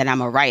say that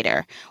I'm a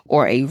writer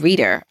or a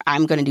reader.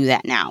 I'm going to do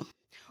that now.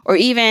 Or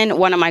even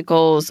one of my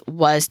goals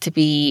was to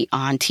be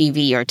on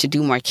TV or to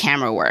do more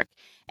camera work.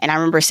 And I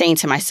remember saying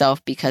to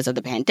myself, because of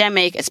the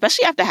pandemic,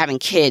 especially after having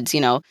kids,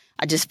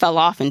 I just fell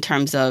off in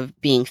terms of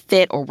being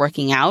fit or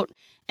working out.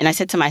 And I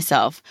said to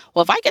myself,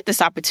 well, if I get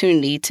this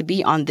opportunity to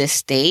be on this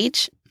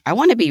stage, I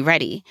want to be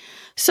ready.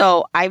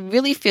 So I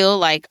really feel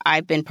like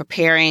I've been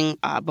preparing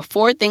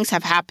before things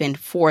have happened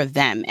for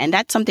them. And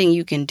that's something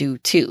you can do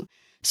too.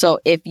 So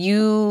if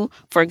you,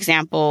 for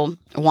example,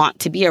 want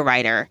to be a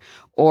writer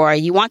or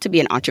you want to be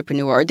an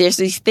entrepreneur, or there's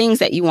these things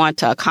that you want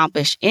to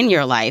accomplish in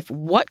your life,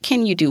 what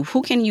can you do?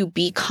 Who can you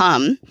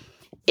become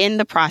in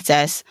the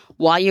process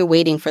while you're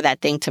waiting for that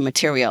thing to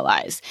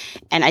materialize?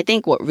 And I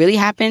think what really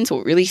happens,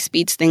 what really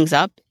speeds things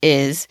up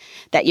is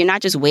that you're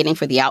not just waiting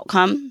for the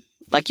outcome,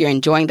 like you're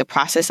enjoying the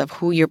process of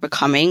who you're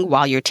becoming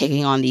while you're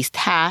taking on these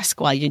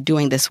tasks, while you're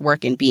doing this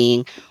work and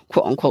being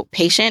quote unquote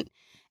patient.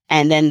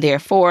 And then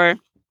therefore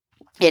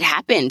it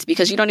happens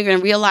because you don't even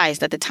realize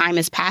that the time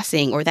is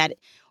passing or that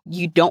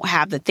you don't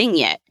have the thing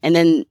yet. And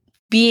then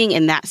being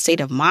in that state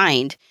of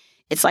mind,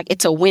 it's like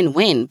it's a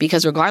win-win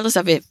because regardless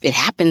of if it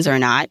happens or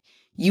not,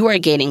 you are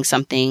gaining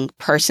something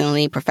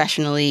personally,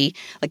 professionally,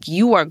 like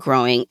you are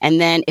growing. And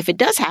then if it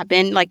does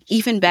happen, like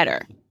even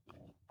better.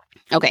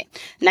 Okay,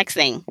 next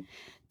thing.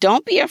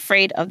 Don't be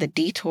afraid of the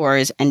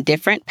detours and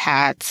different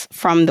paths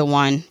from the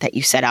one that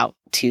you set out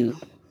to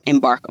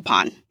embark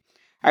upon.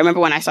 I remember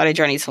when I started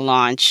Journey to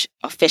Launch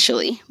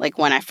officially, like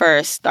when I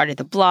first started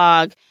the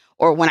blog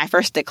or when I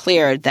first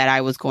declared that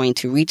I was going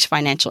to reach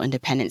financial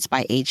independence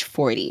by age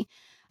 40.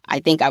 I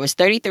think I was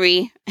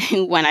 33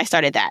 when I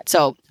started that.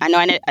 So I know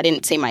I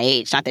didn't say my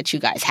age, not that you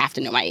guys have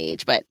to know my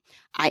age, but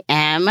I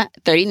am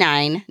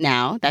 39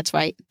 now. That's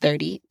right,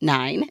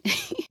 39.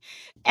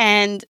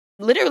 And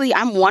literally,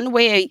 I'm one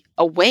way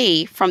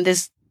away from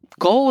this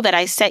goal that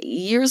I set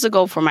years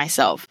ago for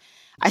myself.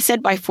 I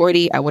said by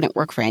 40, I wouldn't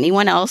work for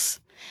anyone else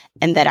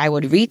and that I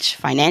would reach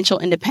financial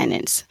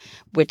independence,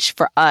 which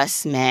for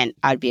us meant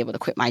I'd be able to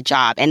quit my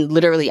job. And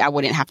literally, I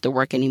wouldn't have to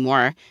work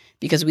anymore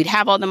because we'd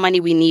have all the money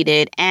we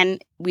needed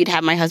and we'd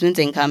have my husband's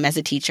income as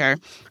a teacher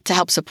to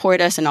help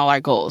support us in all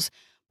our goals.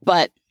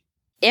 But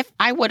if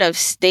I would have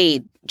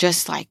stayed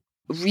just like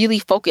really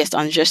focused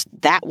on just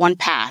that one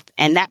path,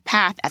 and that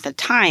path at the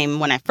time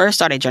when I first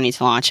started Journey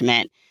to Launch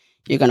meant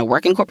you're going to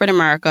work in corporate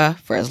America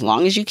for as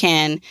long as you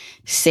can,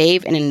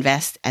 save and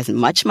invest as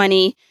much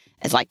money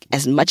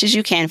as much as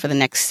you can for the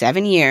next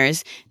 7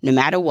 years, no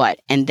matter what.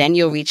 And then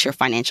you'll reach your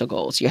financial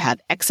goals. You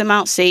have X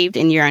amount saved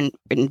in your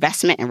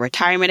investment and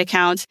retirement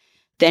accounts.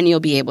 Then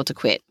you'll be able to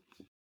quit.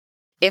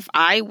 If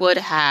I would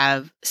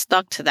have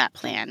stuck to that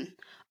plan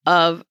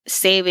of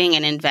saving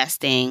and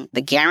investing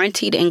the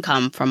guaranteed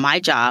income from my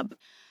job,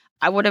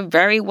 I would have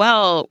very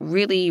well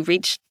really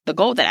reached the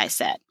goal that I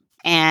set.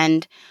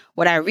 And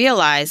what I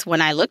realized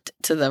when I looked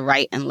to the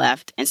right and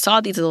left and saw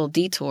these little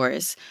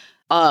detours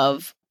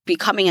of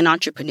becoming an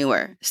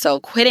entrepreneur. So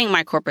quitting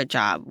my corporate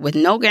job with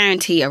no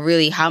guarantee of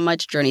really how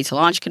much Journey to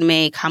Launch can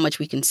make, how much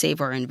we can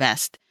save or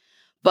invest,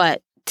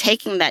 but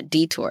taking that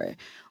detour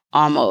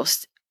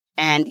almost.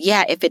 And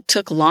yeah, if it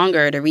took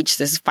longer to reach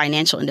this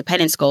financial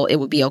independence goal, it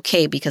would be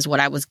okay because what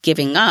I was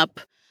giving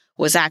up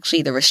was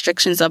actually the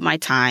restrictions of my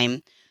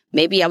time.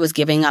 Maybe I was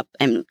giving up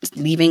and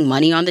leaving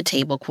money on the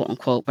table, quote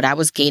unquote, but I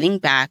was gaining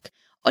back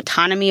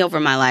autonomy over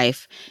my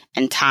life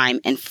and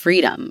time and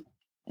freedom,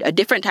 a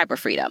different type of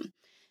freedom.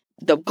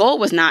 The goal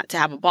was not to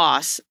have a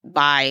boss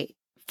by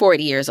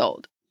 40 years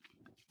old.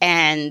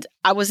 And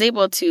I was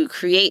able to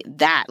create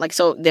that.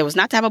 So there was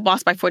not to have a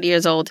boss by 40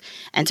 years old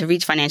and to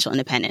reach financial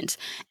independence.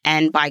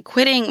 And by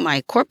quitting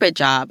my corporate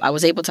job, I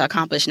was able to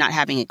accomplish not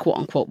having a quote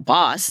unquote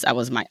boss. I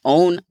was my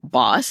own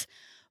boss,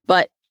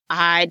 but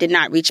I did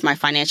not reach my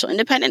financial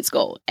independence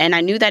goal. And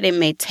I knew that it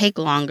may take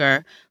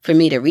longer for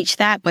me to reach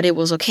that, but it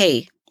was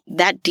okay.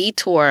 That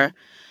detour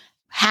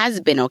has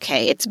been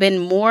okay. It's been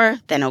more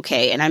than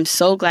okay. And I'm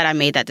so glad I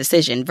made that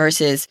decision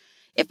versus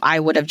if I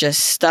would have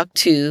just stuck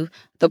to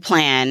the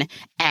plan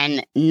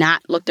and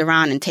not looked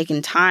around and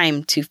taken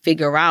time to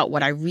figure out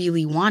what I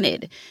really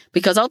wanted.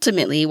 Because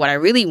ultimately, what I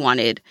really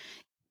wanted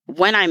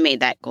when I made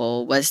that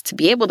goal was to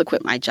be able to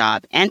quit my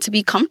job and to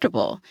be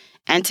comfortable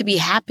and to be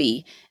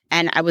happy.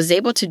 And I was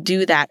able to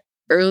do that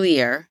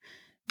earlier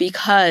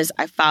because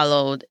I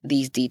followed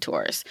these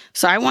detours.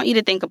 So I want you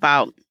to think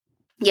about,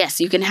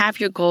 yes, you can have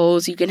your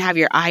goals, you can have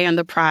your eye on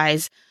the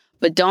prize,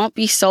 but don't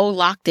be so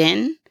locked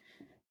in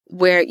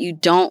where you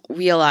don't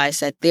realize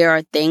that there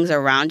are things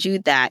around you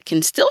that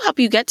can still help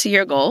you get to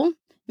your goal.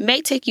 It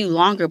may take you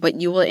longer,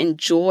 but you will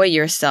enjoy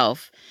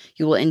yourself.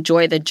 You will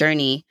enjoy the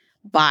journey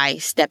by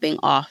stepping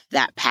off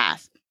that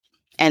path.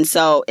 And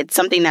so it's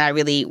something that I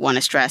really want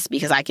to stress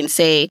because I can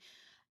say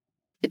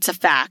it's a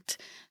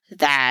fact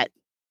that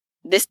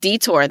this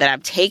detour that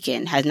I've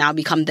taken has now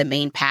become the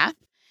main path.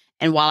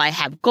 And while I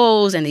have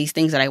goals and these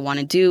things that I want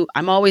to do,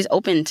 I'm always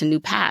open to new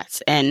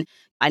paths. And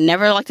I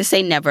never like to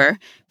say never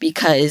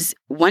because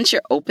once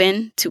you're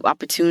open to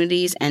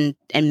opportunities and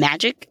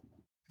magic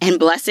and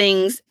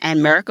blessings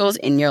and miracles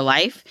in your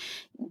life,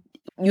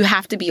 you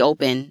have to be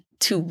open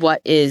to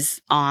what is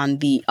on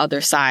the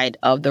other side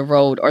of the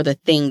road or the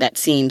thing that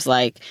seems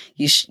like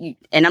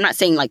and I'm not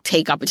saying like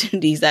take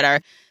opportunities that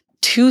are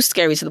too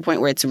scary to the point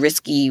where it's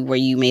risky, where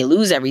you may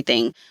lose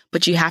everything,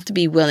 but you have to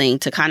be willing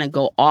to kind of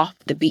go off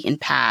the beaten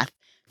path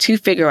to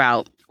figure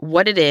out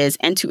what it is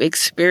and to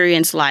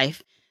experience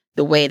life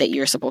the way that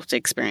you're supposed to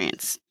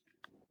experience.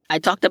 I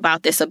talked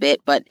about this a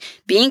bit, but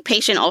being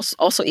patient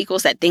also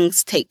equals that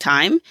things take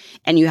time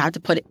and you have to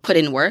put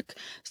in work.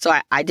 So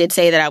I did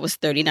say that I was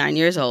 39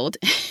 years old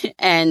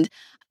and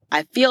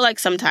I feel like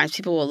sometimes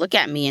people will look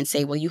at me and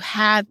say, well, you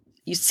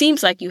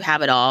seems like you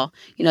have it all.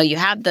 You know, you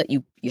have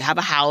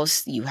a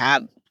house, you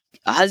have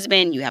a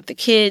husband, you have the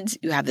kids,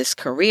 you have this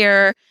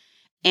career.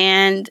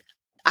 And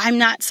I'm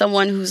not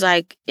someone who's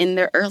like in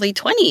their early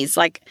 20s.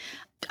 Like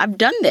I've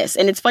done this.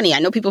 And it's funny. I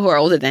know people who are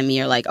older than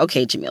me are like,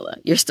 okay, Jamila,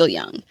 you're still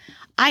young.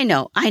 I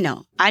know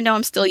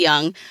I'm still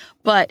young,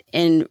 but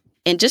in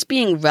just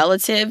being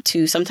relative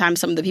to sometimes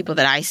some of the people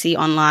that I see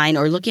online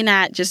or looking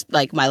at just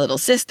like my little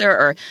sister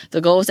or the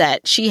goals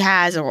that she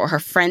has or her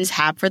friends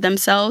have for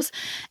themselves.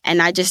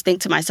 And I just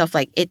think to myself,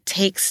 like, it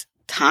takes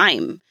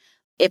time.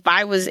 If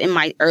I was in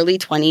my early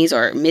 20s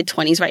or mid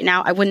 20s right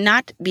now, I would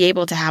not be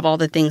able to have all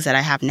the things that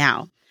I have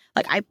now.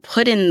 Like I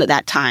put in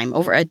that time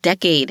over a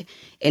decade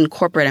in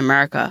corporate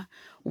America,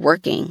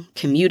 working,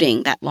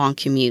 commuting, that long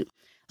commute.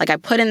 Like I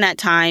put in that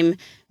time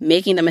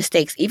making the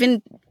mistakes,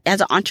 even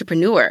as an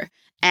entrepreneur.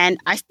 And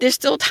there's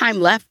still time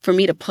left for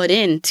me to put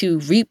in to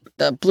reap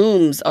the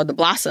blooms or the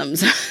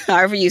blossoms,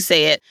 however you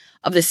say it,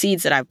 of the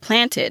seeds that I've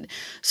planted.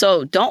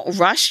 So don't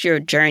rush your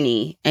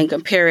journey and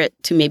compare it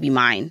to maybe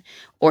mine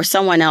or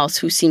someone else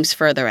who seems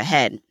further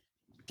ahead.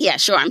 Yeah,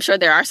 sure. I'm sure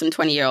there are some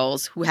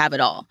 20-year-olds who have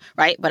it all,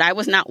 right? But I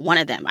was not one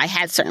of them. I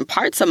had certain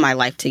parts of my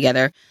life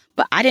together,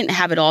 but I didn't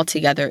have it all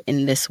together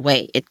in this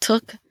way. It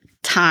took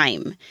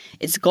time.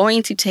 It's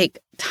going to take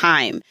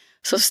time.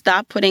 So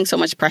stop putting so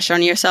much pressure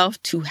on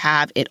yourself to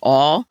have it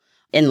all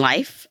in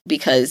life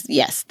because,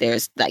 yes,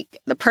 there's like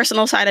the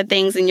personal side of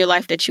things in your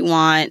life that you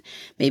want,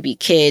 maybe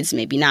kids,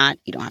 maybe not.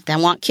 You don't have to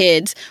want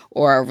kids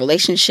or a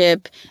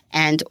relationship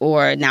and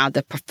or now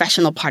the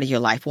professional part of your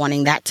life,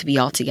 wanting that to be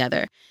all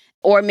together.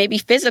 Or maybe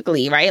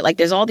physically, right? Like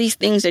there's all these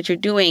things that you're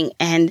doing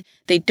and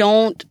they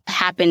don't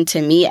happen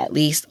to me at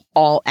least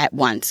all at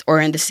once or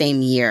in the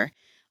same year.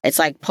 It's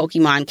like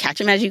Pokemon, catch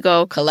them as you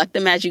go, collect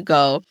them as you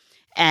go.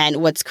 And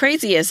what's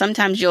crazy is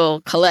sometimes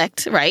you'll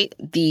collect, right,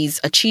 these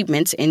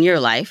achievements in your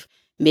life.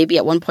 Maybe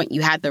at one point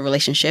you had the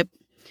relationship,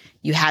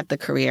 you had the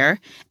career,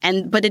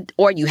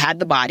 or you had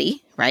the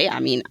body, right? I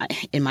mean,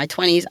 in my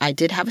 20s, I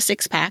did have a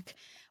six-pack,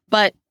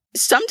 but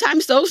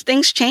sometimes those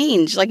things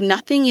change. Like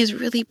nothing is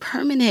really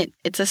permanent.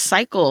 It's a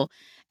cycle.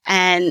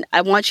 And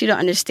I want you to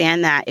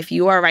understand that if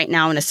you are right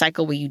now in a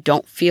cycle where you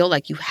don't feel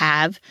like you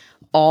have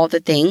all the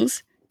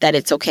things, that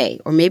it's okay.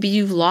 Or maybe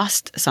you've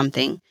lost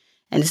something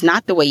and it's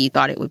not the way you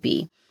thought it would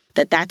be,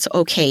 that's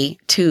okay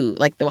too.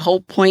 Like the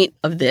whole point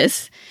of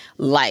this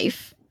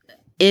life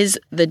is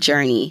the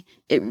journey.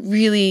 It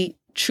really,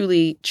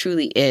 truly,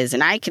 truly is.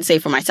 And I can say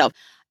for myself,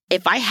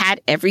 if I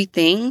had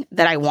everything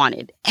that I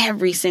wanted,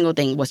 every single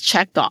thing was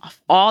checked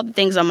off, all the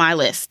things on my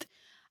list,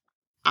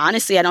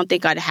 honestly, I don't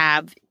think I'd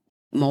have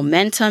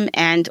momentum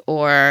and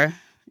or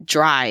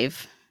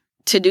drive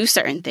to do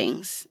certain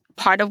things.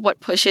 Part of what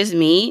pushes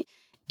me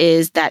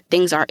is that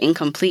things are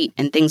incomplete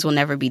and things will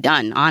never be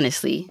done,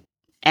 honestly.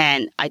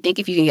 And I think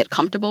if you can get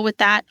comfortable with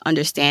that,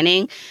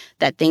 understanding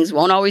that things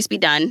won't always be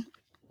done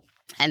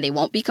and they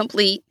won't be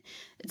complete,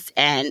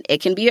 and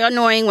it can be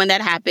annoying when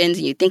that happens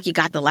and you think you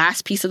got the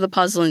last piece of the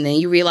puzzle and then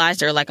you realize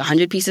there are like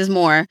 100 pieces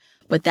more,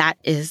 but that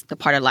is the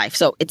part of life.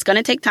 So it's going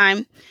to take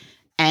time.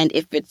 And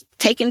if it's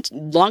taken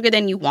longer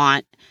than you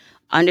want,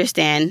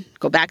 understand,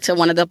 go back to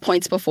one of the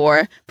points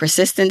before,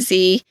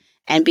 persistency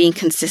and being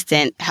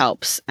consistent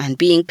helps, and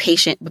being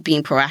patient but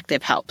being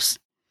proactive helps.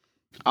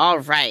 All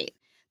right.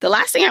 The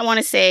last thing I want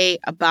to say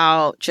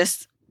about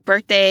just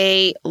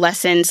birthday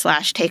lessons /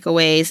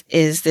 takeaways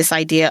is this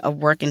idea of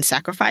work and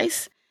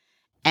sacrifice.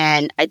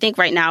 And I think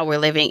right now we're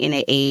living in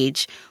an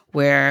age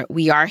where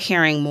we are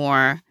hearing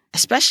more,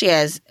 especially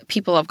as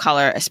people of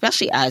color,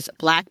 especially as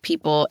Black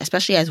people,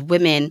 especially as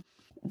women,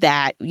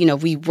 that,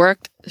 we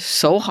worked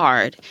so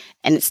hard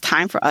and it's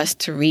time for us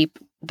to reap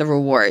the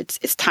rewards.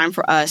 It's time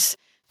for us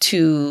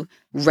to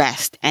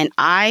rest. And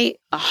I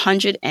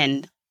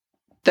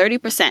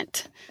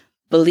 130%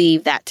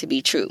 believe that to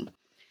be true.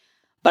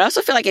 But I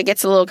also feel like it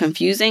gets a little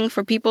confusing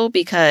for people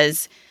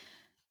because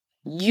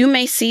you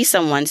may see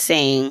someone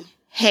saying,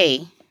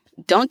 hey,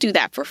 don't do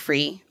that for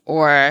free,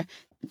 or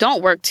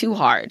don't work too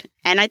hard.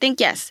 And I think,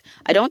 yes,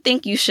 I don't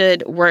think you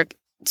should work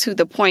to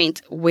the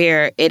point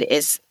where it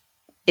is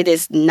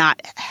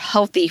not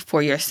healthy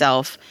for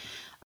yourself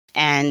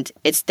and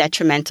it's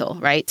detrimental,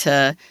 right,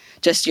 to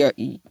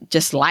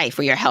just life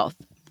or your health.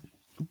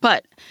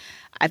 But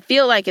I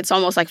feel like it's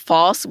almost like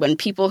false when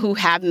people who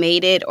have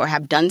made it or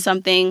have done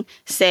something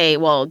say,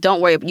 well,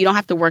 don't worry, you don't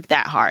have to work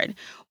that hard,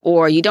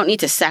 or you don't need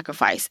to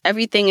sacrifice.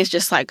 Everything is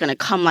just like going to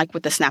come like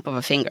with the snap of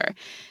a finger.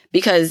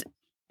 Because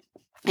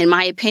in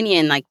my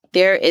opinion, like,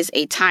 there is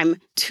a time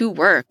to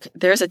work.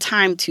 There's a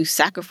time to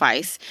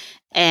sacrifice.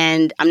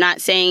 And I'm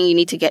not saying you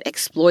need to get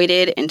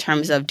exploited in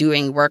terms of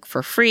doing work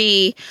for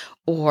free,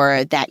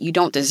 or that you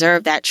don't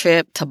deserve that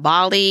trip to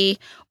Bali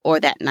or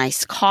that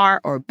nice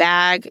car or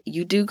bag.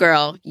 You do,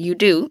 girl, you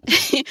do.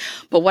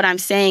 But what I'm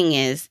saying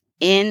is,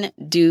 in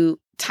due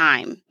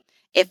time.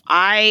 If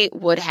I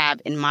would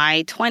have in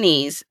my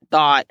 20s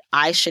thought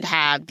I should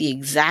have the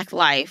exact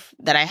life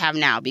that I have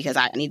now, because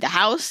I need the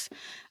house,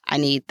 I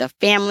need the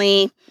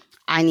family,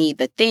 I need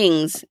the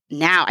things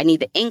now, I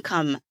need the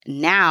income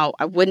now,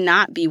 I would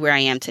not be where I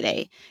am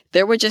today.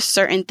 There were just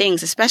certain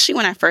things, especially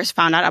when I first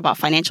found out about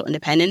financial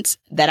independence,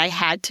 that I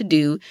had to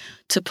do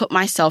to put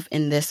myself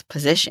in this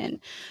position.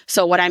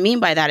 So what I mean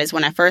by that is,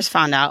 when I first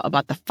found out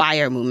about the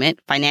FIRE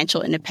movement,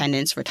 Financial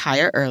Independence,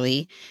 Retire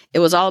Early, it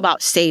was all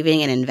about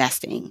saving and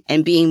investing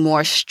and being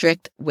more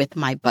strict with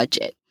my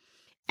budget.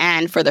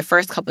 And for the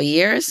first couple of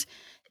years,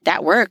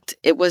 that worked.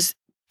 It was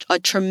a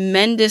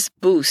tremendous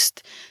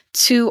boost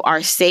to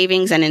our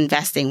savings and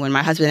investing when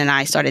my husband and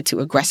I started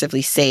to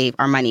aggressively save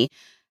our money.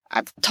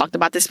 I've talked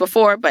about this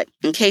before, but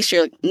in case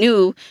you're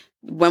new,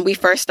 when we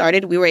first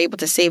started, we were able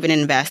to save and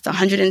invest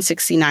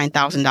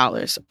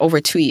 $169,000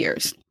 over 2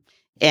 years.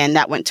 And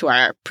that went to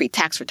our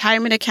pre-tax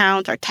retirement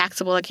account, our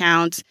taxable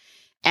accounts.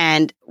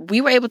 And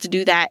we were able to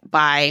do that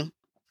by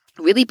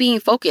really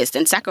being focused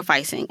and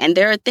sacrificing. And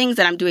there are things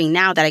that I'm doing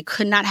now that I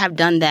could not have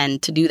done then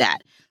to do that.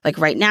 Like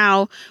right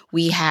now,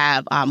 we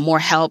have more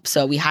help.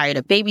 So we hired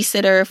a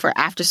babysitter for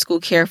after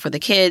school care for the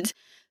kids.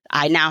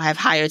 I now have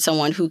hired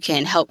someone who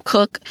can help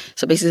cook.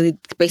 So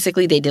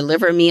basically they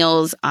deliver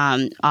meals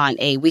on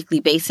a weekly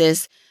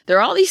basis. There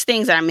are all these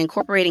things that I'm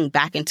incorporating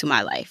back into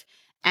my life.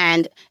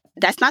 And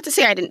that's not to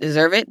say I didn't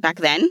deserve it back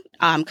then,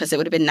 because it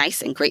would have been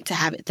nice and great to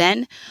have it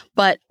then.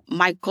 But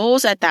my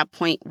goals at that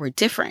point were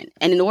different.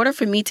 And in order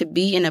for me to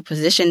be in a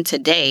position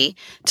today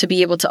to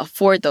be able to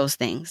afford those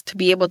things, to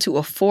be able to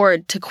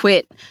afford to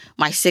quit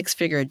my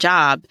 6-figure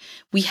job,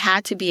 we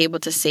had to be able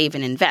to save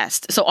and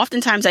invest. So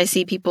oftentimes I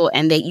see people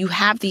and you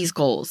have these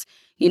goals.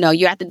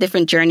 You're at the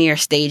different journey or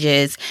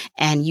stages,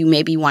 and you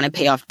maybe want to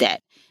pay off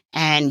debt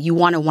and you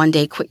want to one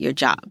day quit your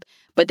job.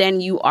 But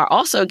then you are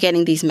also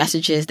getting these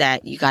messages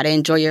that you got to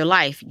enjoy your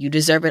life. You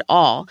deserve it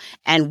all.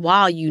 And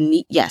while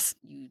you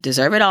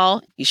deserve it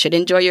all, you should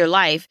enjoy your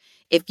life.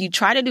 If you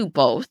try to do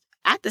both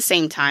at the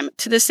same time,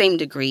 to the same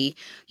degree,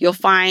 you'll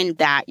find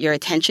that your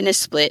attention is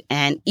split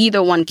and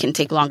either one can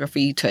take longer for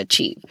you to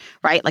achieve,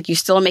 right? Like, you're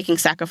still making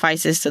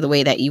sacrifices to the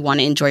way that you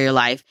want to enjoy your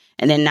life.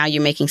 And then now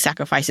you're making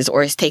sacrifices,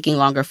 or it's taking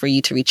longer for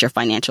you to reach your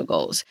financial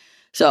goals.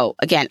 So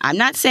again, I'm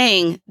not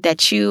saying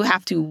that you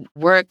have to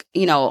work,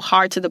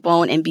 hard to the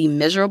bone and be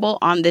miserable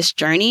on this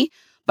journey,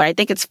 but I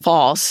think it's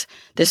false,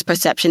 this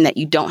perception that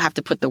you don't have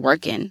to put the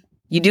work in.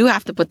 You do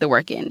have to put the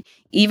work in,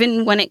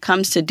 even when it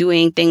comes to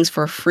doing things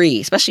for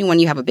free, especially when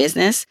you have a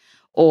business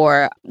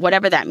or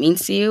whatever that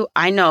means to you.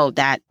 I know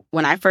that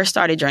when I first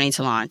started Journey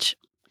to Launch,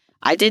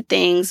 I did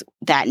things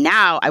that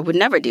now I would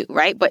never do,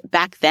 right? But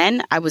back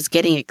then I was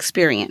getting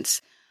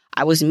experience.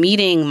 I was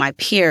meeting my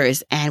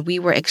peers and we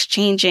were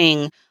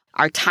exchanging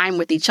our time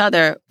with each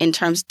other in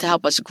terms to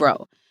help us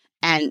grow.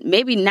 And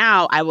maybe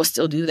now I will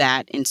still do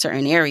that in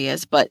certain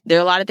areas, but there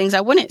are a lot of things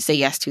I wouldn't say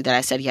yes to that I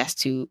said yes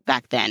to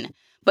back then.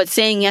 But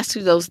saying yes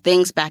to those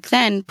things back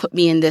then put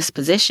me in this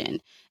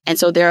position. And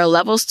so there are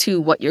levels to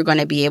what you're going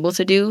to be able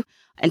to do.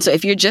 And so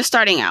if you're just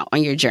starting out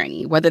on your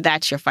journey, whether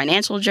that's your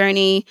financial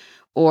journey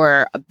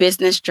or a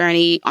business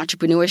journey,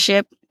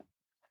 entrepreneurship,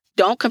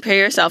 don't compare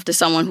yourself to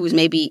someone who's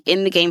maybe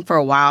in the game for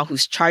a while,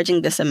 who's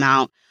charging this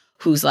amount,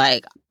 who's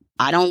like,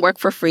 I don't work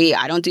for free,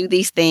 I don't do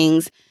these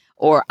things,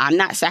 or I'm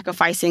not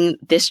sacrificing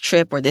this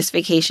trip or this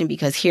vacation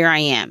because here I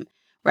am,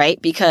 right?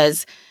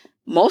 Because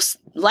most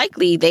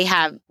likely they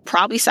have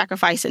probably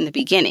sacrificed in the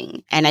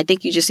beginning. And I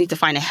think you just need to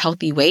find a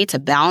healthy way to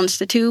balance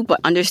the two, but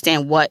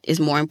understand what is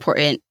more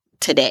important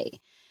today.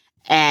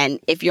 And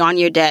if you're on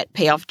your debt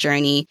payoff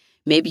journey,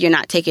 maybe you're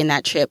not taking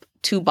that trip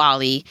to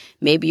Bali.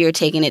 Maybe you're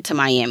taking it to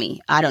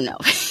Miami. I don't know.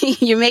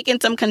 You're making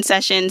some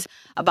concessions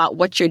about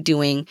what you're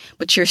doing,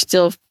 but you're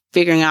still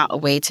figuring out a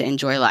way to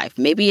enjoy life.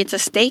 Maybe it's a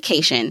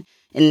staycation.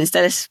 And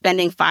instead of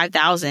spending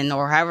 $5,000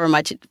 or however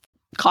much it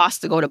costs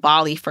to go to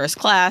Bali first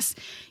class,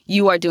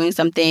 you are doing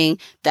something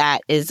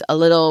that is a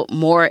little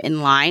more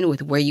in line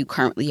with where you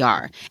currently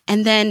are.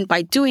 And then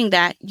by doing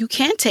that, you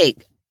can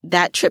take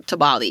that trip to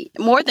Bali,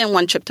 more than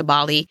one trip to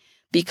Bali,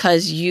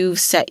 because you've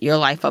set your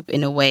life up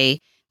in a way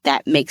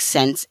that makes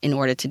sense in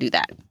order to do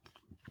that.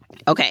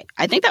 Okay,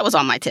 I think that was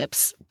all my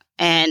tips.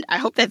 And I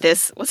hope that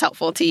this was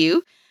helpful to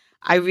you.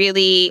 I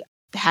really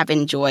have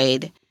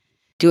enjoyed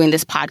doing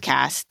this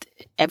podcast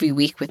every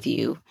week with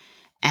you.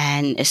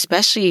 And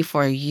especially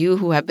for you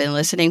who have been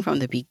listening from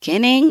the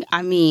beginning,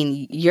 I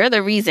mean, you're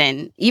the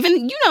reason.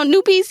 Even,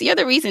 newbies, you're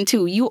the reason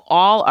too. You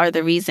all are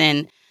the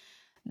reason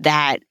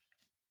that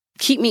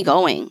keep me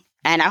going.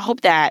 And I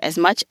hope that as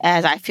much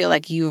as I feel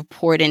like you've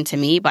poured into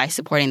me by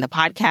supporting the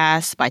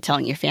podcast, by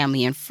telling your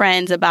family and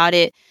friends about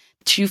it,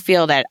 that you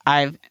feel that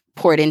I've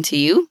poured into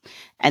you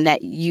and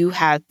that you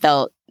have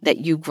felt that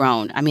you've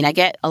grown. I mean, I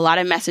get a lot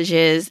of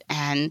messages,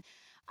 and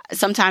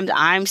sometimes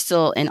I'm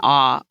still in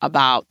awe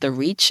about the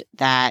reach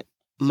that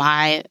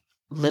my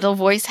little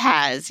voice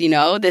has,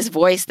 this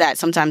voice that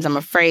sometimes I'm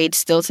afraid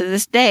still to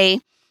this day,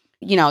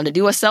 to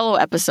do a solo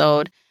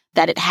episode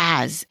that it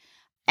has.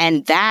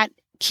 And that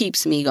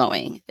keeps me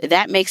going.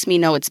 That makes me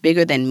know it's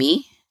bigger than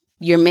me.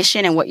 Your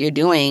mission and what you're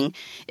doing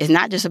is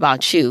not just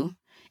about you.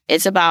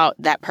 It's about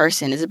that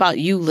person. It's about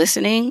you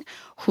listening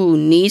who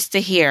needs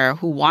to hear,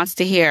 who wants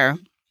to hear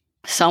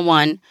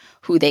someone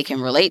who they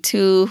can relate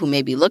to, who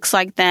maybe looks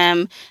like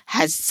them,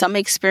 has some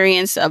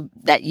experience of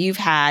that you've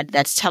had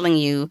that's telling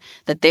you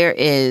that there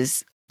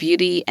is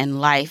beauty and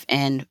life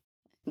and,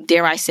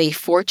 dare I say,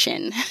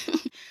 fortune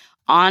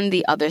on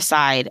the other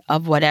side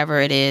of whatever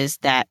it is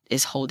that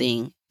is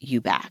holding you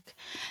back.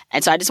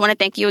 And so I just want to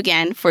thank you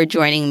again for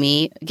joining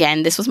me.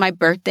 Again, this was my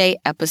birthday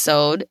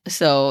episode.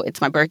 So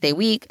it's my birthday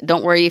week.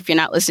 Don't worry if you're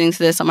not listening to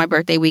this on my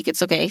birthday week.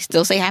 It's okay.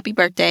 Still say happy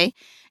birthday.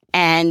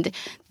 And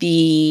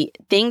the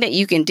thing that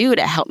you can do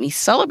to help me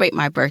celebrate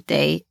my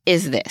birthday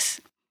is this.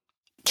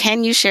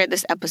 Can you share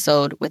this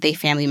episode with a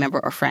family member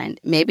or friend?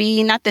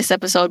 Maybe not this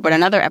episode, but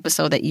another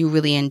episode that you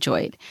really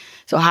enjoyed.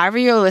 So however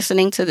you're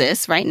listening to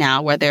this right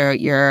now, whether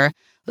you're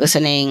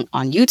listening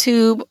on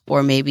YouTube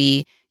or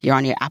maybe you're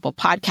on your Apple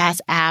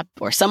Podcast app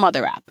or some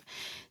other app,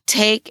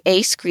 take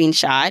a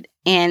screenshot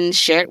and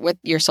share it with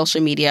your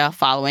social media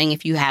following.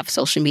 If you have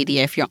social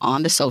media, if you're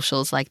on the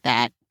socials like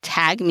that,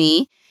 tag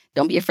me.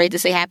 Don't be afraid to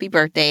say happy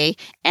birthday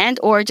and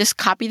or just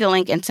copy the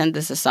link and send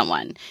this to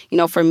someone.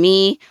 For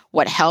me,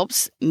 what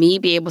helps me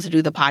be able to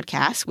do the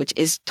podcast, which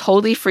is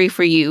totally free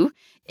for you,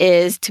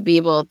 is to be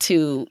able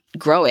to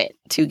grow it,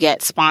 to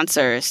get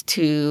sponsors,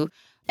 to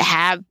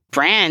have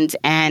brands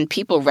and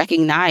people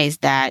recognize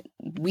that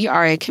we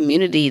are a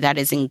community that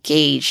is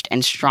engaged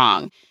and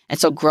strong. And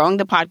so growing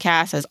the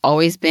podcast has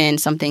always been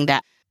something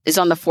that is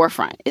on the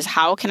forefront, is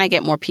how can I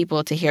get more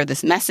people to hear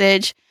this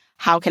message?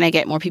 How can I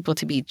get more people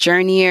to be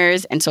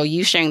journeyers? And so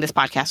you sharing this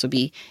podcast would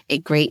be a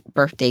great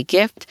birthday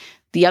gift.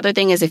 The other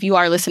thing is if you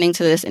are listening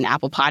to this in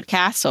Apple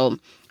Podcasts, so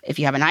if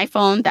you have an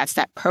iPhone, that's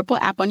that purple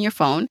app on your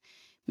phone.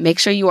 Make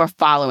sure you are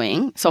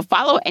following. So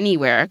follow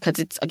anywhere because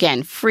it's,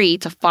 again, free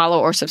to follow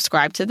or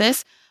subscribe to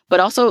this,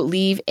 but also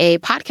leave a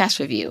podcast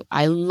review.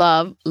 I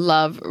love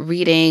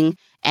reading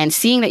and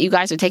seeing that you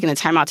guys are taking the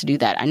time out to do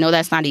that. I know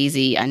that's not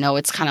easy. I know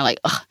it's kind of like,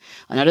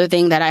 another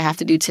thing that I have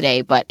to do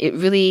today, but it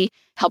really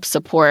helps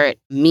support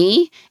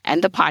me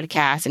and the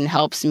podcast and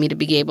helps me to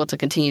be able to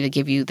continue to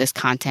give you this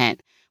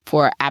content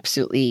for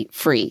absolutely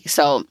free.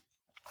 So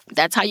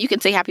that's how you can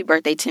say happy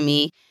birthday to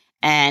me.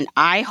 And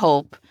I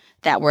hope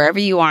that wherever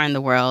you are in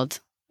the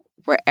world,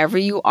 wherever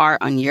you are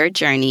on your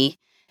journey,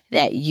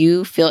 that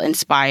you feel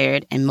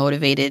inspired and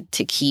motivated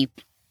to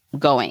keep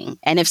going.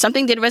 And if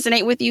something did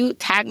resonate with you,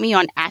 tag me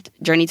on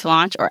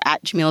 @JourneyToLaunch or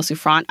 @Jamila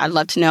Souffrant. I'd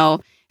love to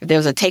know if there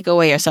was a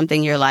takeaway or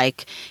something you're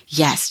like,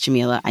 yes,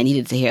 Jamila, I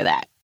needed to hear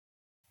that.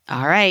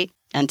 All right.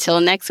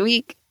 Until next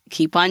week,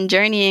 keep on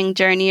journeying,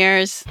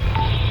 journeyers.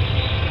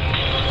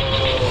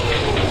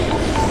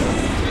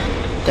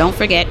 Don't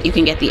forget, you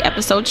can get the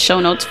episode show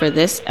notes for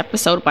this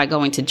episode by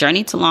going to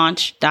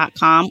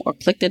journeytolaunch.com or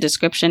click the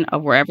description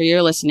of wherever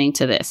you're listening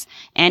to this.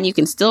 And you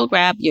can still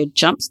grab your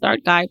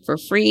Jumpstart Guide for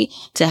free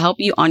to help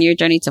you on your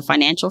journey to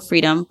financial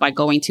freedom by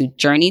going to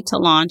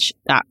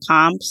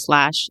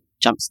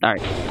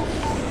journeytolaunch.com/jumpstart.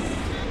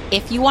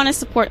 If you want to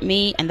support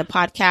me and the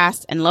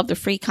podcast and love the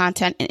free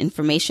content and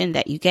information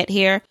that you get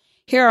here,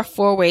 here are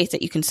 4 ways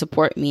that you can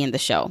support me and the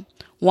show.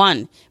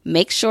 1,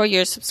 make sure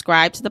you're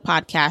subscribed to the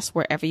podcast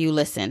wherever you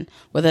listen,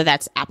 whether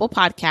that's Apple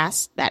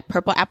Podcasts, that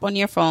purple app on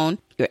your phone,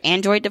 your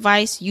Android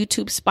device,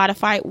 YouTube,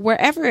 Spotify,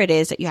 wherever it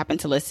is that you happen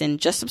to listen,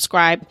 just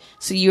subscribe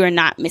so you are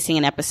not missing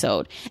an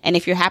episode. And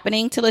if you're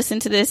happening to listen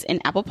to this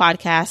in Apple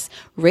Podcasts,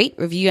 rate,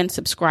 review, and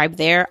subscribe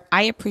there.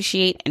 I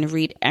appreciate and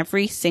read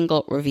every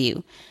single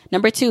review.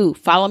 Number 2,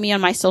 follow me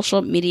on my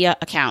social media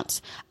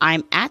accounts.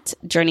 I'm at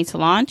Journey to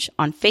Launch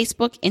on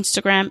Facebook,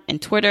 Instagram,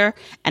 and Twitter,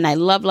 and I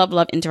love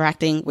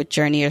interacting with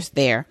journeyers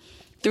there.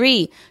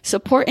 3,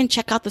 support and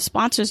check out the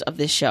sponsors of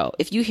this show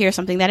if you hear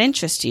something that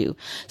interests you.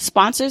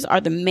 Sponsors are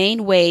the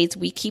main ways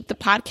we keep the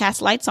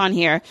podcast lights on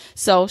here,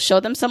 so show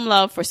them some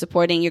love for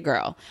supporting your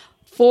girl.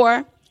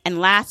 4, and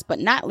last but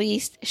not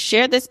least,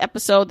 share this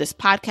episode, this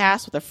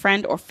podcast with a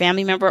friend or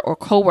family member or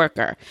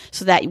coworker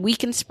so that we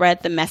can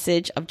spread the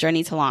message of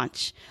Journey to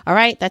Launch. All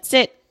right, that's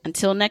it.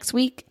 Until next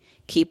week,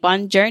 keep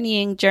on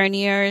journeying,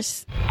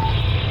 journeyers.